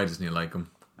 but why doesn't he like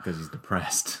him? Because he's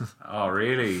depressed. Oh,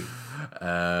 really?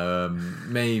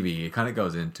 Maybe it kind of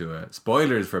goes into it.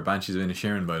 Spoilers for Banshees of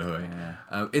Inisherin, by the way.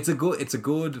 Yeah. It's a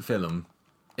good film.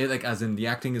 It, like, as in the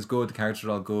acting is good, the characters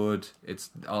are all good. It's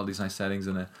all these nice settings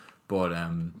in it, but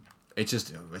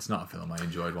it's not a film I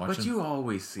enjoyed watching. But you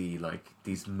always see like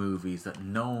these movies that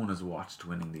no one has watched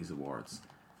winning these awards.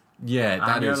 Yeah,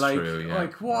 that and you're is like, true. Yeah.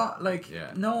 Like what? Like,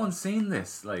 Yeah. no one's seen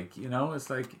this. Like, it's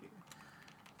like,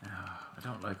 I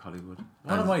don't like Hollywood.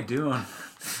 What am I doing?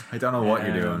 I don't know what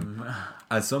you're doing. Um,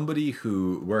 As somebody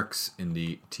who works in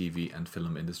the TV and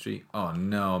film industry, oh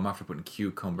no, I'm after putting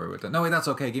cucumber with that. No, wait, that's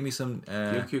okay. Give me some.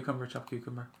 chopped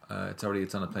cucumber.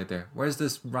 It's on a plate there. Where's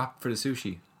this wrap for the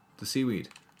sushi? The seaweed.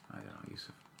 I don't know,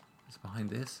 Yusuf. It's behind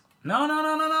this. No,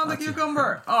 the That's-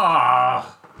 cucumber.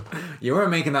 Oh, You were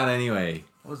making that anyway.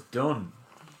 I was done,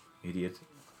 idiot.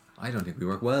 I don't think we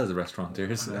work well as a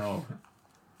restaurateurs. No.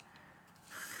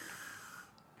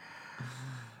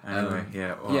 Anyway,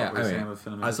 yeah. What yeah, were you saying anyway, about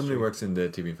film as somebody industry? who works in the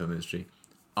TV and film industry,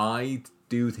 I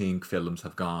do think films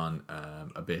have gone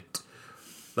a bit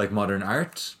like modern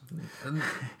art.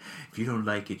 If you don't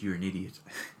like it, you're an idiot.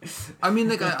 I mean,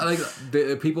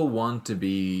 the people want to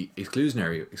be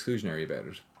exclusionary about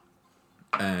it,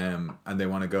 and they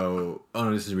want to go, oh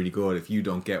no, this is really good. If you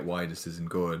don't get why this isn't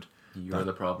good, You're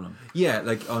the problem. yeah,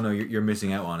 like, oh no, you're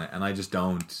missing out on it, and I just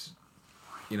don't.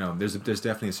 you know, there's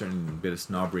definitely a certain bit of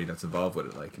snobbery that's involved with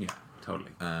it. Like, Yeah,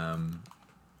 totally.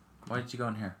 Why did you go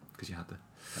in here? because you had to.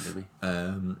 Why did we?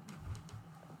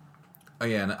 Oh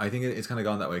yeah, and I think it's kind of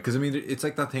gone that way because I mean it's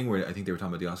like that thing where I think they were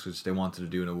talking about the Oscars. They wanted to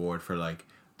do an award for like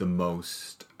the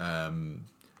most,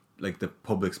 like the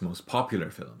public's most popular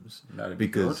films That'd be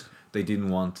because good. they didn't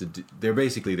want to. They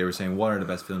were saying what are the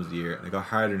best films of the year, and it got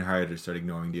harder and harder to start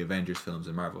ignoring the Avengers films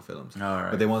and Marvel films. All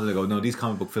right. But they wanted to go, no, these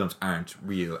comic book films aren't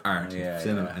real art and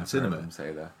cinema. I've And cinema. heard them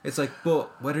say that. It's like,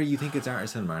 but whether you think it's art or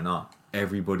cinema or not,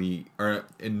 everybody or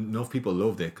enough people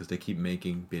loved it because they keep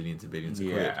making billions and billions of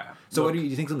quid. Yeah. So Look, whether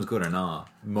you think something's good or not,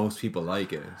 most people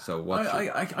like it. So what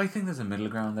I think there's a middle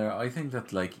ground there. I think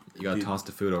that like you gotta toss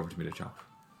the food over to me to chop.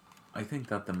 I think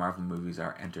that the Marvel movies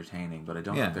are entertaining, but I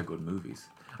don't Yeah. think they're good movies.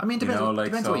 I mean, depends,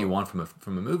 depends so- what you want from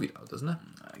a movie, though, doesn't it?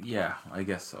 Yeah, I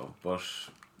guess so. But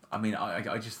I mean,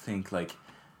 I just think like,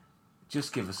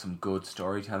 just give us some good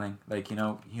storytelling. Like, you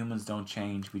know, humans don't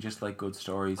change. We just like good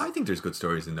stories. I think there's good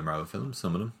stories in the Marvel films.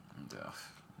 Some of them. And, I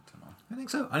don't know. I think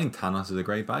so. I think Thanos is a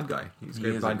great bad guy. He's a He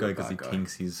great is a bad guy good because he bad guy.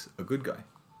 thinks he's a good guy.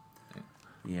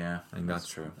 Yeah, I think that's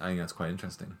true. I think that's quite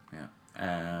interesting. Yeah.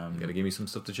 You gotta give me some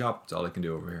stuff to chop. That's all I can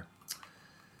do over here.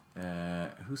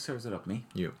 Who serves it up? Me.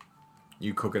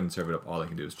 You cook it and serve it up. All I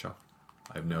can do is chop.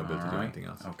 I have no ability to do Alright, anything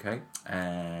else. Okay.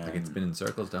 I can spin in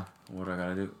circles though. What do I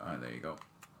gotta do? Oh, there you go.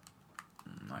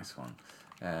 Nice one.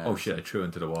 Oh shit! I threw it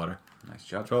into the water. Nice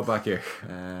job. Throw it back here.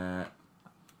 And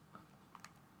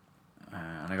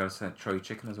I gotta throw you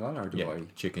chicken as well, or do Yeah, I?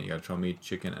 chicken. You gotta throw me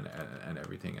chicken and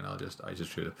everything, and I just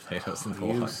threw the potatoes in the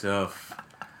water. Yusuf.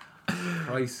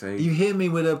 Christ's sake. You hit me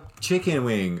with a chicken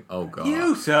wing. Oh god.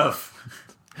 Yusuf!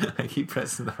 I keep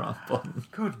pressing the wrong button.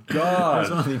 Good There's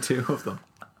God. only 2 of them.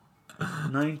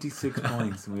 96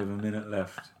 points and we have a minute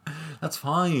left. That's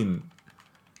fine.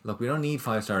 Look, we don't need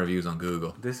 5-star reviews on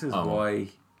Google. This is Oh. why.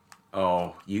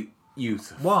 Oh,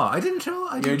 Yusuf. What? I didn't throw.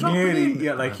 I You're didn't drop it nearly. in.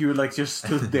 Yeah, like you were like just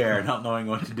stood there not knowing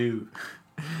what to do.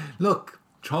 Look,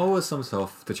 throw us some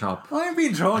stuff to chop. I've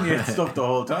been throwing you at stuff the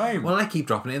whole time. Well, I keep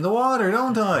dropping it in the water,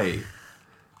 don't I?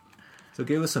 So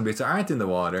give us some bits that aren't in the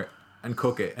water and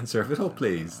cook it and serve it up,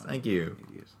 please. Thank you.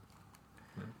 Idiot.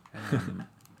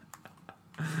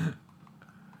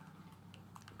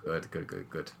 Good.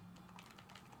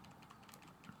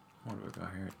 What do we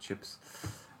got here? Chips.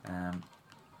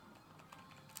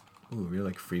 Ooh, really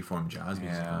like freeform jazz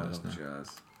music Yeah, I on this love now.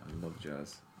 jazz. I love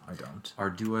jazz. I don't. Or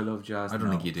do I love jazz? I don't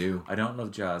No. think you do. I don't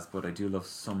love jazz, but I do love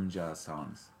some jazz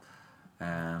songs.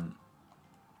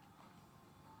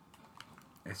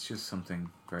 It's just something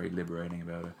very liberating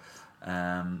about it.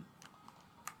 Come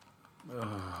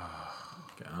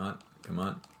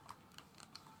on.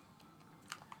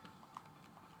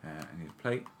 I need a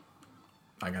plate.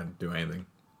 I can't do anything.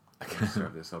 I can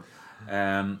serve this up.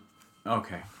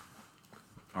 Okay.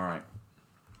 All right.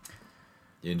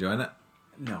 You enjoying it?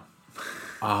 No.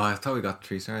 Oh, I thought we got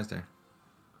 3 stars there.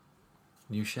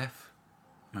 New chef.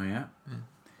 Oh yeah.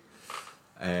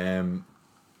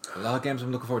 A lot of games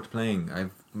I'm looking forward to playing.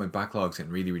 My backlog's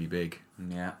getting really, really big.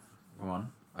 Yeah. Go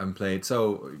on. I haven't played.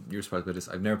 So you're surprised by this.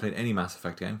 I've never played any Mass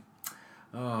Effect game.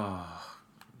 Oh,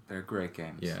 they're great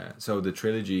games. Yeah. So the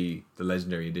trilogy, the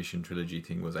Legendary Edition trilogy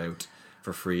thing, was out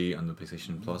for free on the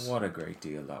PlayStation Plus. What a great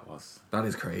deal that was. That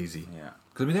is crazy. Yeah.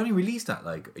 Because we only released that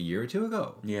like a year or 2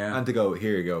 ago. Yeah. And to go,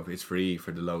 here you go, it's free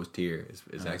for the lowest tier is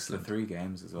And it's the excellent. 3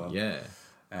 games as well. Yeah.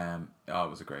 Oh, it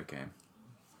was a great game.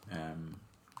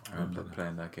 I remember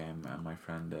playing that game, and my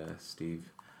friend Steve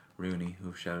Rooney,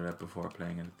 who shouted out before,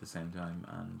 playing it at the same time,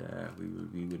 and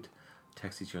we would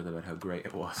text each other about how great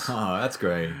it was. Oh, that's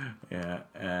great. Yeah.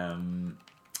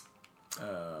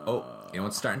 Oh, you know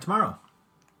what's starting tomorrow?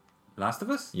 Last of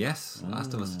Us? Yes,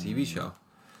 Last of Us, a TV show.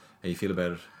 How you feel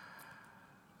about it?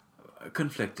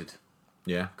 Conflicted.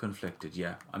 Yeah.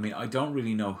 Yeah. I mean, I don't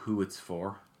really know who it's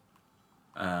for.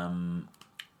 I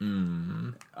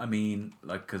mean,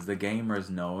 like, because the gamers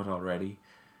know it already,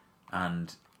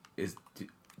 and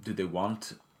do they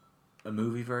want a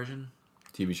movie version?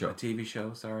 TV show. A TV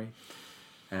show, sorry.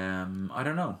 I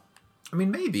don't know. I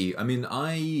mean, maybe. I mean,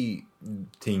 I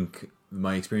think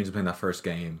my experience of playing that first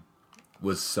game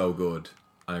was so good.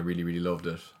 I really, really loved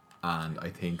it, and I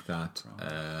think that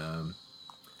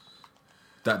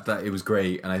that it was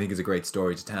great, and I think it's a great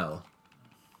story to tell.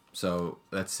 So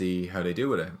let's see how they do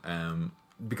with it.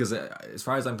 Because as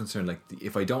far as I'm concerned, like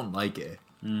if I don't like it,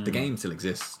 the game still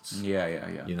exists.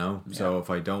 Yeah. You know. Yeah. So if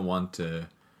I don't want to,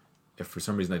 if for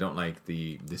some reason I don't like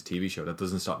this TV show, that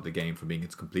doesn't stop the game from being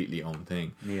its completely own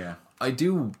thing. Yeah. I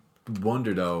do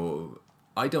wonder though.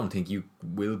 I don't think you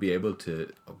will be able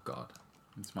to. Oh God,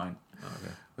 It's mine.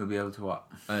 Okay. We'll be able to what?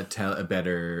 Tell a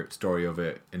better story of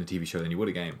it in a TV show than you would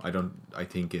a game. I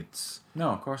think it's... No,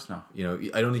 of course not. You know,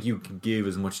 I don't think you can give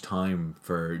as much time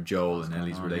for Joel What's and going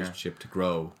Ellie's on relationship to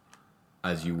grow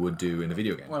as you would do in a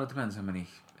video game. Well, it depends how many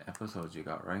episodes you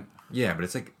got, right? Yeah, but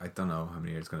it's like, I don't know how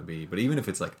many years it's going to be. But even if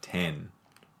it's like 10,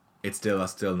 that's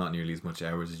still not nearly as much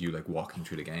hours as you like walking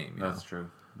through the game. That's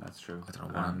true. That's true. I don't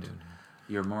know what I'm And doing.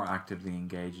 you're more actively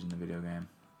engaged in the video game,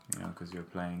 you know, because you're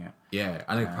playing it. Yeah,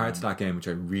 and like parts of that game which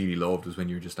I really loved was when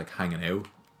you're just like hanging out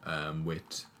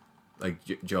with like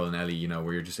Joel and Ellie, you know,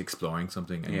 where you're just exploring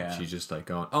something and she's just like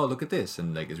going, oh, look at this,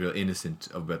 and like is real innocent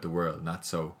about the world, and that's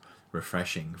so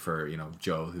refreshing for, you know,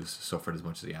 Joel who's suffered as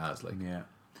much as he has. Like, Yeah.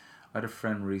 I had a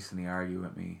friend recently argue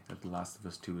with me that The Last of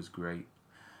Us 2 is great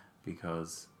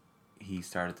because he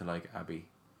started to like Abby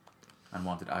and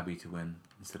wanted Abby to win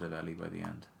instead of Ellie by the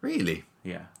end. really?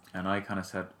 Yeah. And I kind of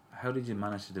said, how did you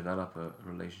manage to develop a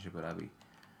relationship with Abby?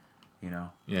 You know?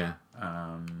 Yeah.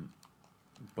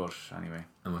 But anyway.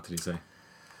 And what did he say?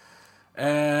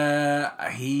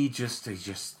 He just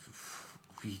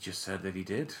said that he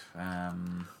did.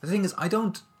 The thing is, I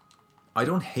don't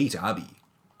hate Abby.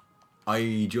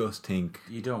 I just think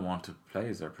You don't want to play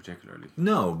as her particularly.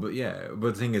 no, but yeah.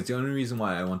 But the thing is, the only reason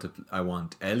why I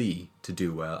want Ellie to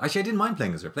do well. Actually, I didn't mind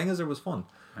playing as her. Playing as her was fun.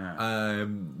 Yeah.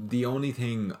 The only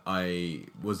thing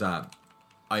was that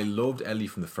I loved Ellie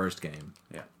from the first game.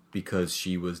 Yeah. Because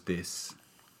she was this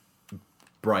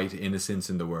bright innocence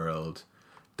in the world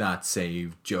that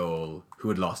saved Joel, who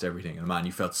had lost everything, and man,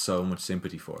 you felt so much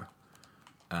sympathy for.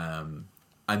 And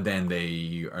then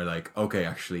they are like, okay,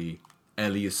 actually,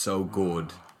 Ellie is so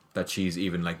good that she's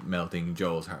even like melting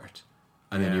Joel's heart,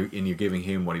 and then you're giving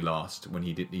him what he lost when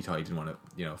he thought he didn't want to,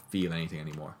 you know, feel anything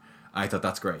anymore. I thought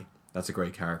that's great. That's a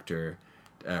great character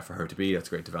for her to be. That's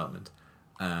great development,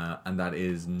 and that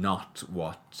is not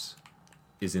what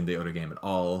is in the other game at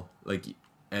all. Like,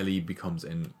 Ellie becomes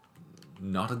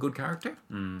not a good character,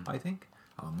 I think.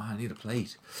 Oh man, I need a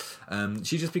plate.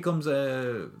 She just becomes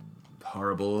a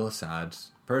horrible, sad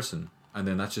person, and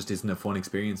then that just isn't a fun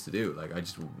experience to do. Like,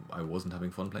 I wasn't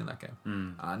having fun playing that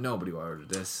game. Nobody ordered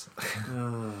this.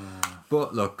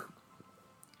 But look,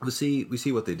 we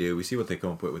see what they do. We see what they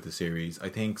come up with the series. I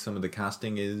think some of the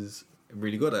casting is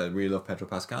really good. I really love Pedro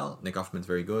Pascal. Nick Offerman's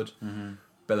very good.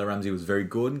 Bella Ramsey was very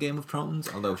good in Game of Thrones,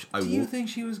 although Do you think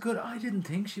she was good? I didn't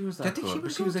think she was that I think good. she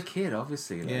was She was a good. kid,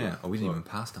 obviously. Like, yeah. Oh, we didn't even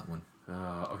pass that one.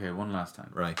 Okay, one last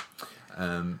time. Right.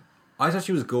 I thought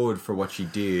she was good for what she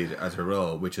did as her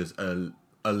role, which is a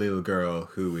little girl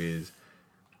who is,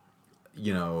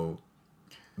 you know,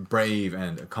 brave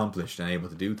and accomplished and able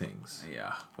to do things.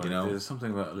 Yeah, but You know? there's something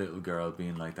about a little girl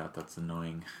being like that that's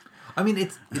annoying. I mean,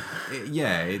 it's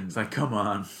It's like, come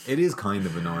on. it is kind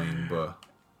of annoying, but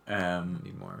I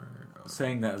need more.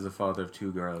 Saying that as a father of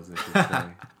two girls, I should say.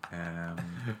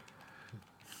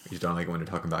 You just don't like it when they're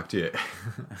talking back to you.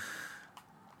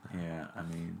 Yeah, I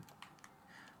mean,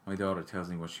 my daughter tells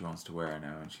me what she wants to wear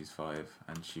now, and she's 5,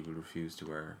 and she will refuse to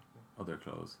wear other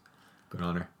clothes. Good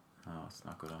on her. Oh, it's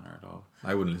not good on her at all.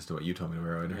 I wouldn't listen to what you told me to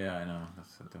wear either. Yeah, I know.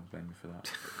 Don't blame me for that.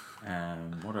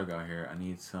 What do I got here? I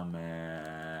need some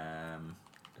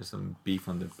There's some beef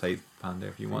on the pan there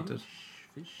if you want it.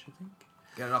 Fish, I think.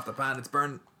 Get it off the pan, it's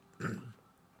burned.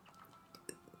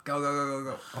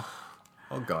 Go.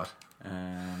 Oh god.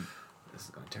 This is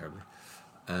going terribly.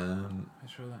 I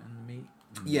throw that in the meat.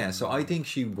 Yeah, so I think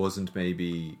she was a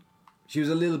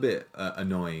little bit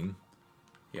annoying.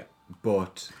 Yeah.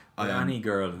 But any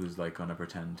girl who's like going to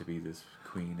pretend to be this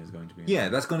queen is going to be... Yeah,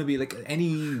 that's going to be like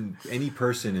any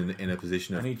person in a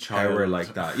position of Any power child.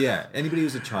 like that. Yeah, anybody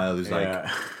who's a child who's Yeah.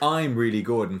 like, I'm really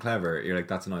good and clever. You're like,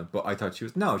 that's annoying. But I thought she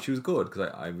was good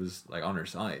because I was like on her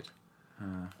side.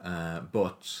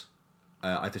 But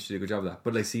I thought she did a good job of that.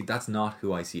 But like, see, that's not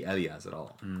who I see Ellie as at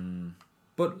all.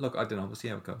 But look, I don't know. We'll see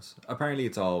how it goes. Apparently,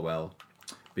 it's all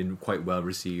been quite well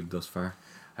received thus far.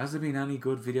 Has there been any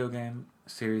good video game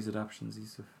series adaptations,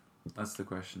 Yusuf? That's the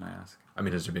question I ask. I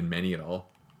mean, has there been many at all?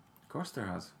 Of course there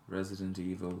has. Resident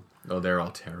Evil, Oh, they're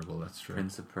all terrible. That's true.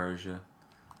 Prince of Persia,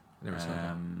 Never saw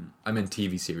that. I meant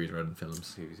TV series rather than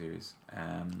films. TV series.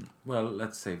 Well,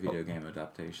 let's say video game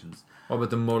adaptations. What about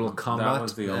the Mortal Kombat? That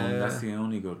was that's the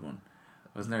only good one.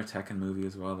 Wasn't there a Tekken movie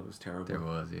as well that was terrible? There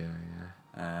was,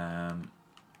 yeah.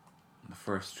 The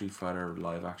first Street Fighter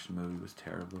live action movie was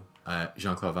terrible.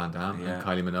 Jean-Claude Van Damme Yeah. and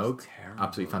Kylie Minogue. Terrible.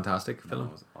 Absolutely fantastic No, film.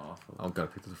 it was awful. Oh, God, I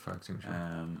picked up the fire extinguisher.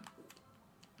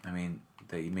 I mean,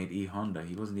 they made E Honda.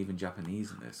 He wasn't even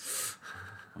Japanese in this.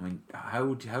 I mean,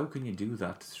 how can you do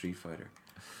that to Street Fighter?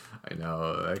 I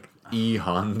know, like E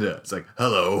Honda. It's like,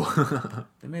 hello.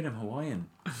 They made him Hawaiian,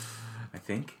 I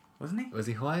think. Wasn't he? Was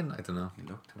he Hawaiian? I don't know. He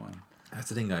looked Hawaiian. That's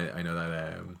the thing. I know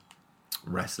that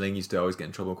wrestling used to always get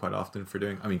in trouble quite often for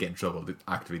doing. I mean, get in trouble. They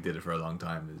actively did it for a long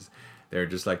time. Is they're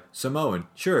just like Samoan.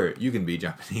 Sure, you can be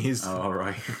Japanese. Oh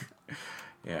right.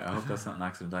 Yeah, I hope that's not an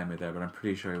accident I made there, but I'm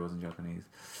pretty sure he wasn't Japanese.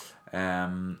 What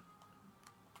am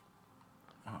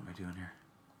I doing here?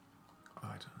 Oh,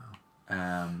 I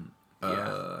don't know.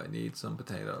 Yeah. I need some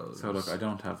potatoes. So look, I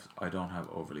don't have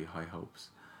overly high hopes.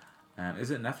 Is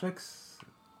it Netflix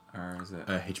or is it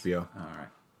HBO? Oh, all right.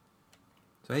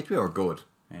 So HBO are good.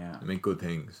 Yeah. They make good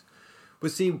things.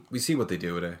 But we see what they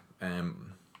do with it.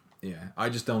 Yeah, I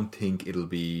just don't think it'll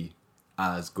be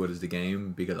as good as the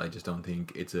game because I just don't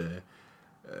think it's a.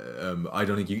 I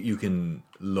don't think you can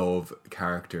love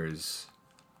characters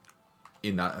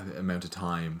in that amount of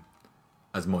time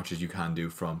as much as you can do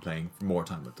from playing more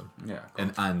time with them. Yeah.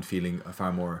 And feeling a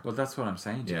far more. Well, that's what I'm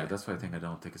saying to Yeah. you. That's why I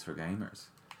don't think it's for gamers.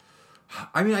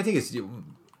 I mean, I think it's.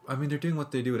 I mean, they're doing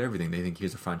what they do with everything. They think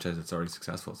here's a franchise that's already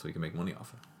successful, so we can make money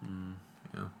off it.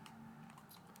 You know.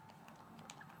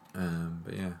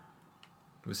 But yeah,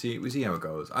 we see how it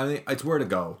goes. I think it's worth a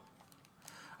go.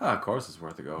 Of course, it's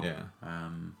worth a go. Yeah.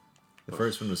 The But-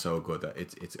 first one was so good that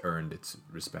it's earned its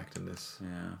respect in this,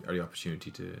 Yeah. or the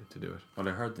opportunity to do it. Well,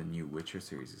 I heard the new Witcher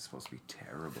series is supposed to be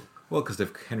terrible. Well, because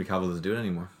Henry Cavill doesn't do it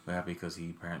anymore. Yeah, because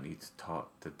he apparently thought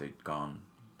that they'd gone.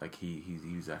 Like he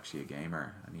was actually a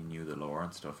gamer and he knew the lore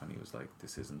and stuff, and he was like,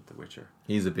 "This isn't The Witcher."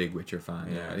 He's a big Witcher fan.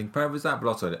 Yeah, Yeah. I think part of it was that, but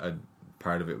also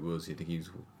part of it was I think he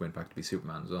went back to be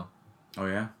Superman as well. Oh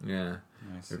yeah, Yeah,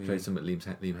 I see. replaced him with Liam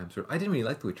Hemsworth. I didn't really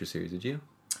like the Witcher series. Did you?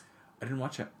 I didn't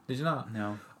watch it. Did you not?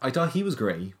 No. I thought he was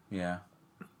great. Yeah.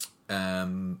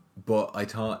 But I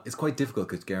thought it's quite difficult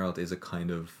because Geralt is a kind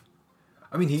of,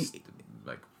 I mean, he's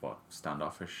Like what,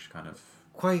 standoffish kind of.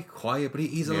 quite quiet, but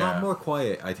he's a lot Yeah. more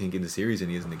quiet, I think, in the series than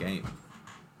he is in the game.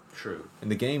 True. In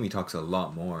the game, he talks a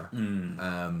lot more.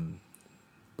 Mm.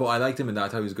 But I liked him in that. I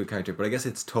thought he was a good character. But I guess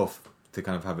it's tough to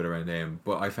kind of have it around him.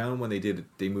 But I found when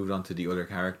they moved on to the other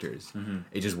characters,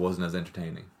 it just wasn't as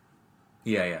entertaining.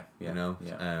 Yeah. You know?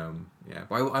 Yeah. Yeah.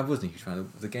 But I wasn't a huge fan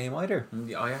of the game either.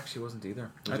 Yeah, I actually wasn't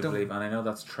either. I I don't- believe, and I know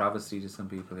that's travesty to some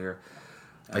people here.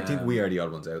 I think we are the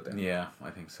odd ones out there. Yeah, I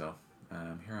think so.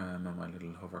 Here I am on my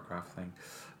little hovercraft thing,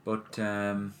 but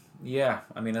yeah,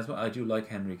 I mean, I do like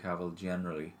Henry Cavill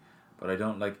generally, but I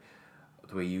don't like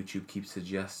the way YouTube keeps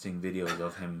suggesting videos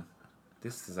of him.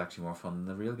 This is actually more fun than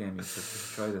the real game. You should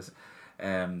try this.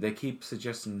 They keep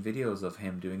suggesting videos of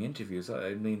him doing interviews.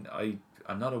 I mean,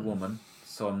 I'm not a woman,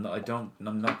 so I'm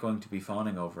not going to be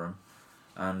fawning over him,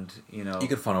 and you know, You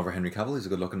could fawn over Henry Cavill. He's a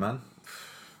good-looking man.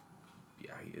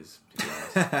 yeah, he is. To be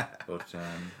honest. But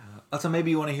Also,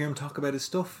 maybe you want to hear him talk about his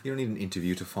stuff. You don't need an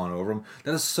interview to fawn over him.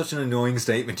 That is such an annoying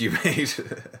statement you made.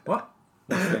 what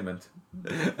statement?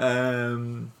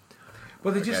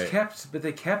 Well, they just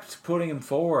Okay. kept putting him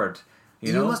forward. You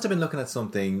You know, must have been looking at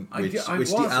something I which the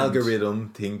wasn't. algorithm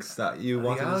thinks that you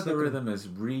want. the algorithm is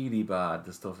really bad.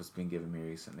 The stuff that's been given me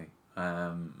recently,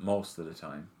 most of the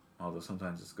time. Although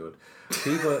sometimes it's good.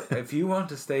 People, if you want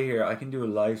to stay here, I can do a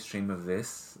live stream of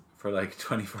this for like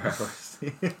 24 hours.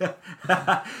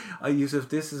 Yusuf,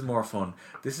 this is more fun.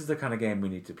 This is the kind of game we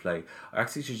need to play. I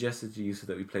actually suggested to Yusuf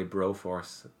that we play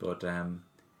Broforce, but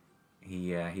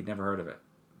he'd never heard of it.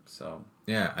 So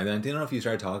Yeah, and I don't know if you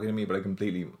started talking to me, but I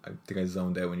think I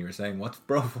zoned out when you were saying, what's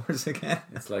Broforce again?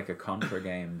 it's like a Contra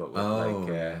game, but with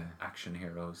yeah. action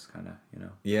heroes, kind of, you know.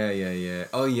 Yeah.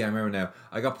 Oh, yeah, I remember now.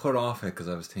 I got put off it because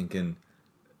I was thinking,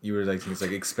 you were like, things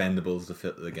like Expendables to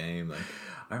fit the game. Like,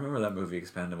 I remember that movie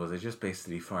Expendables. They're just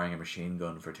basically firing a machine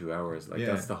gun for 2 hours. Like,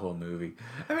 Yeah. that's the whole movie.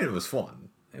 I mean, it was fun.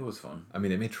 It was fun. I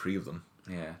mean, they made 3 of them.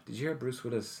 Yeah. Did you hear Bruce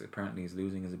Willis apparently is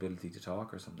losing his ability to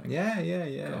talk or something? Yeah.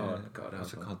 God What's it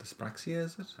help him. called? Dyspraxia,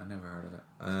 is it? I never heard of it.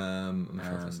 I'm not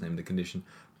sure if that's the name of the condition,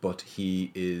 but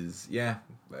he is.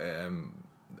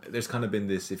 There's kind of been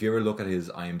this. If you ever look at his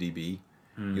IMDb,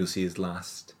 you'll see his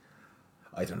last,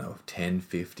 I don't know, 10,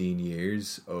 15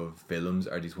 years of films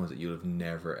are these ones that you'll have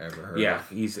never ever heard Yeah, of.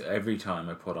 he's every time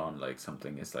I put on like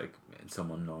something, it's like in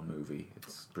some unknown movie.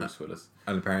 It's Bruce Willis.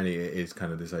 And apparently, it is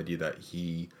kind of this idea that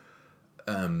he,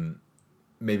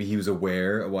 maybe he was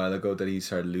aware a while ago that he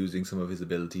started losing some of his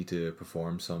ability to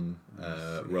perform some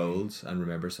roles and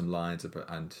remember some lines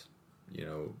and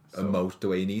emote the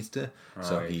way he needs to.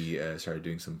 So Right. he started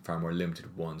doing some far more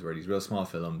limited ones where these real small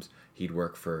films he'd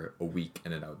work for a week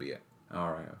and then that would be it.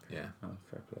 All right. Okay. Yeah. Oh,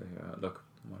 fair play. Look,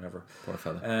 whatever. Poor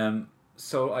fella.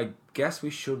 So I guess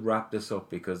we should wrap this up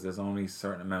because there's only a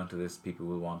certain amount of this people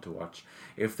will want to watch.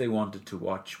 If they wanted to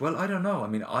watch, well, I don't know. I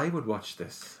mean, I would watch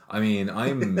this. I mean,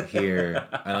 I'm here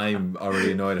and I'm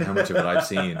already annoyed at how much of it I've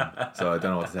seen, so I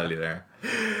don't know what to tell you there.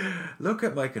 Look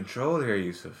at my control here,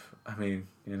 Yusuf. I mean,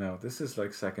 you know, this is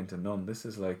like second to none. This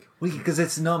is like Because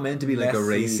it's not meant to be like a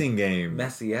racing game.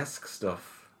 Messi-esque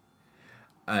stuff.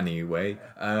 Anyway,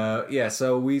 yeah,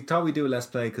 so we thought we'd do a Let's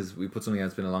Play because we put something out.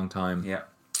 It's been a long time. Yeah.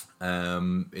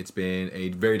 It's been a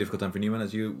very difficult time for Newman,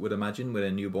 as you would imagine, with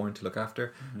a newborn to look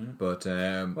after. Mm-hmm. But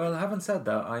well, having said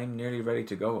that, I'm nearly ready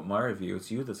to go with my review. It's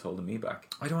you that's holding me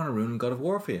back. I don't want to ruin God of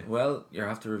War for you. Well, you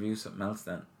have to review something else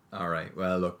then. All right.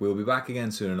 Well, look, we'll be back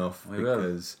again soon enough We will.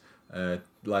 because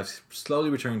life's slowly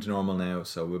returning to normal now.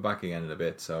 So we're back again in a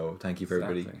bit. So thank you for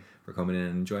everybody Exactly. for coming in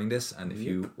and enjoying this. And if Yep.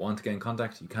 you want to get in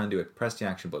contact, you can do it. Press the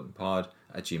action button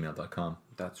pod@gmail.com.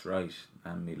 That's right.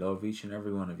 And we love each and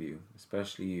every one of you,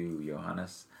 especially you,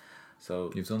 Johannes. So,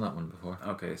 You've done that one before.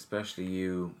 okay, especially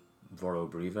you, Voro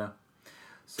Briva.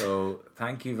 So,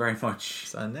 thank you very much.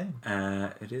 Sad name.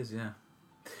 It is, yeah.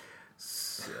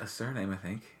 A surname, I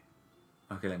think.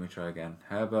 Okay, let me try again.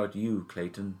 How about you,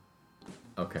 Clayton?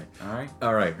 Okay.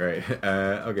 All right. Great.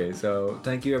 Okay, so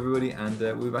thank you everybody, and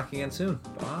we'll be back again soon.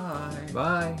 Bye.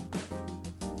 Bye.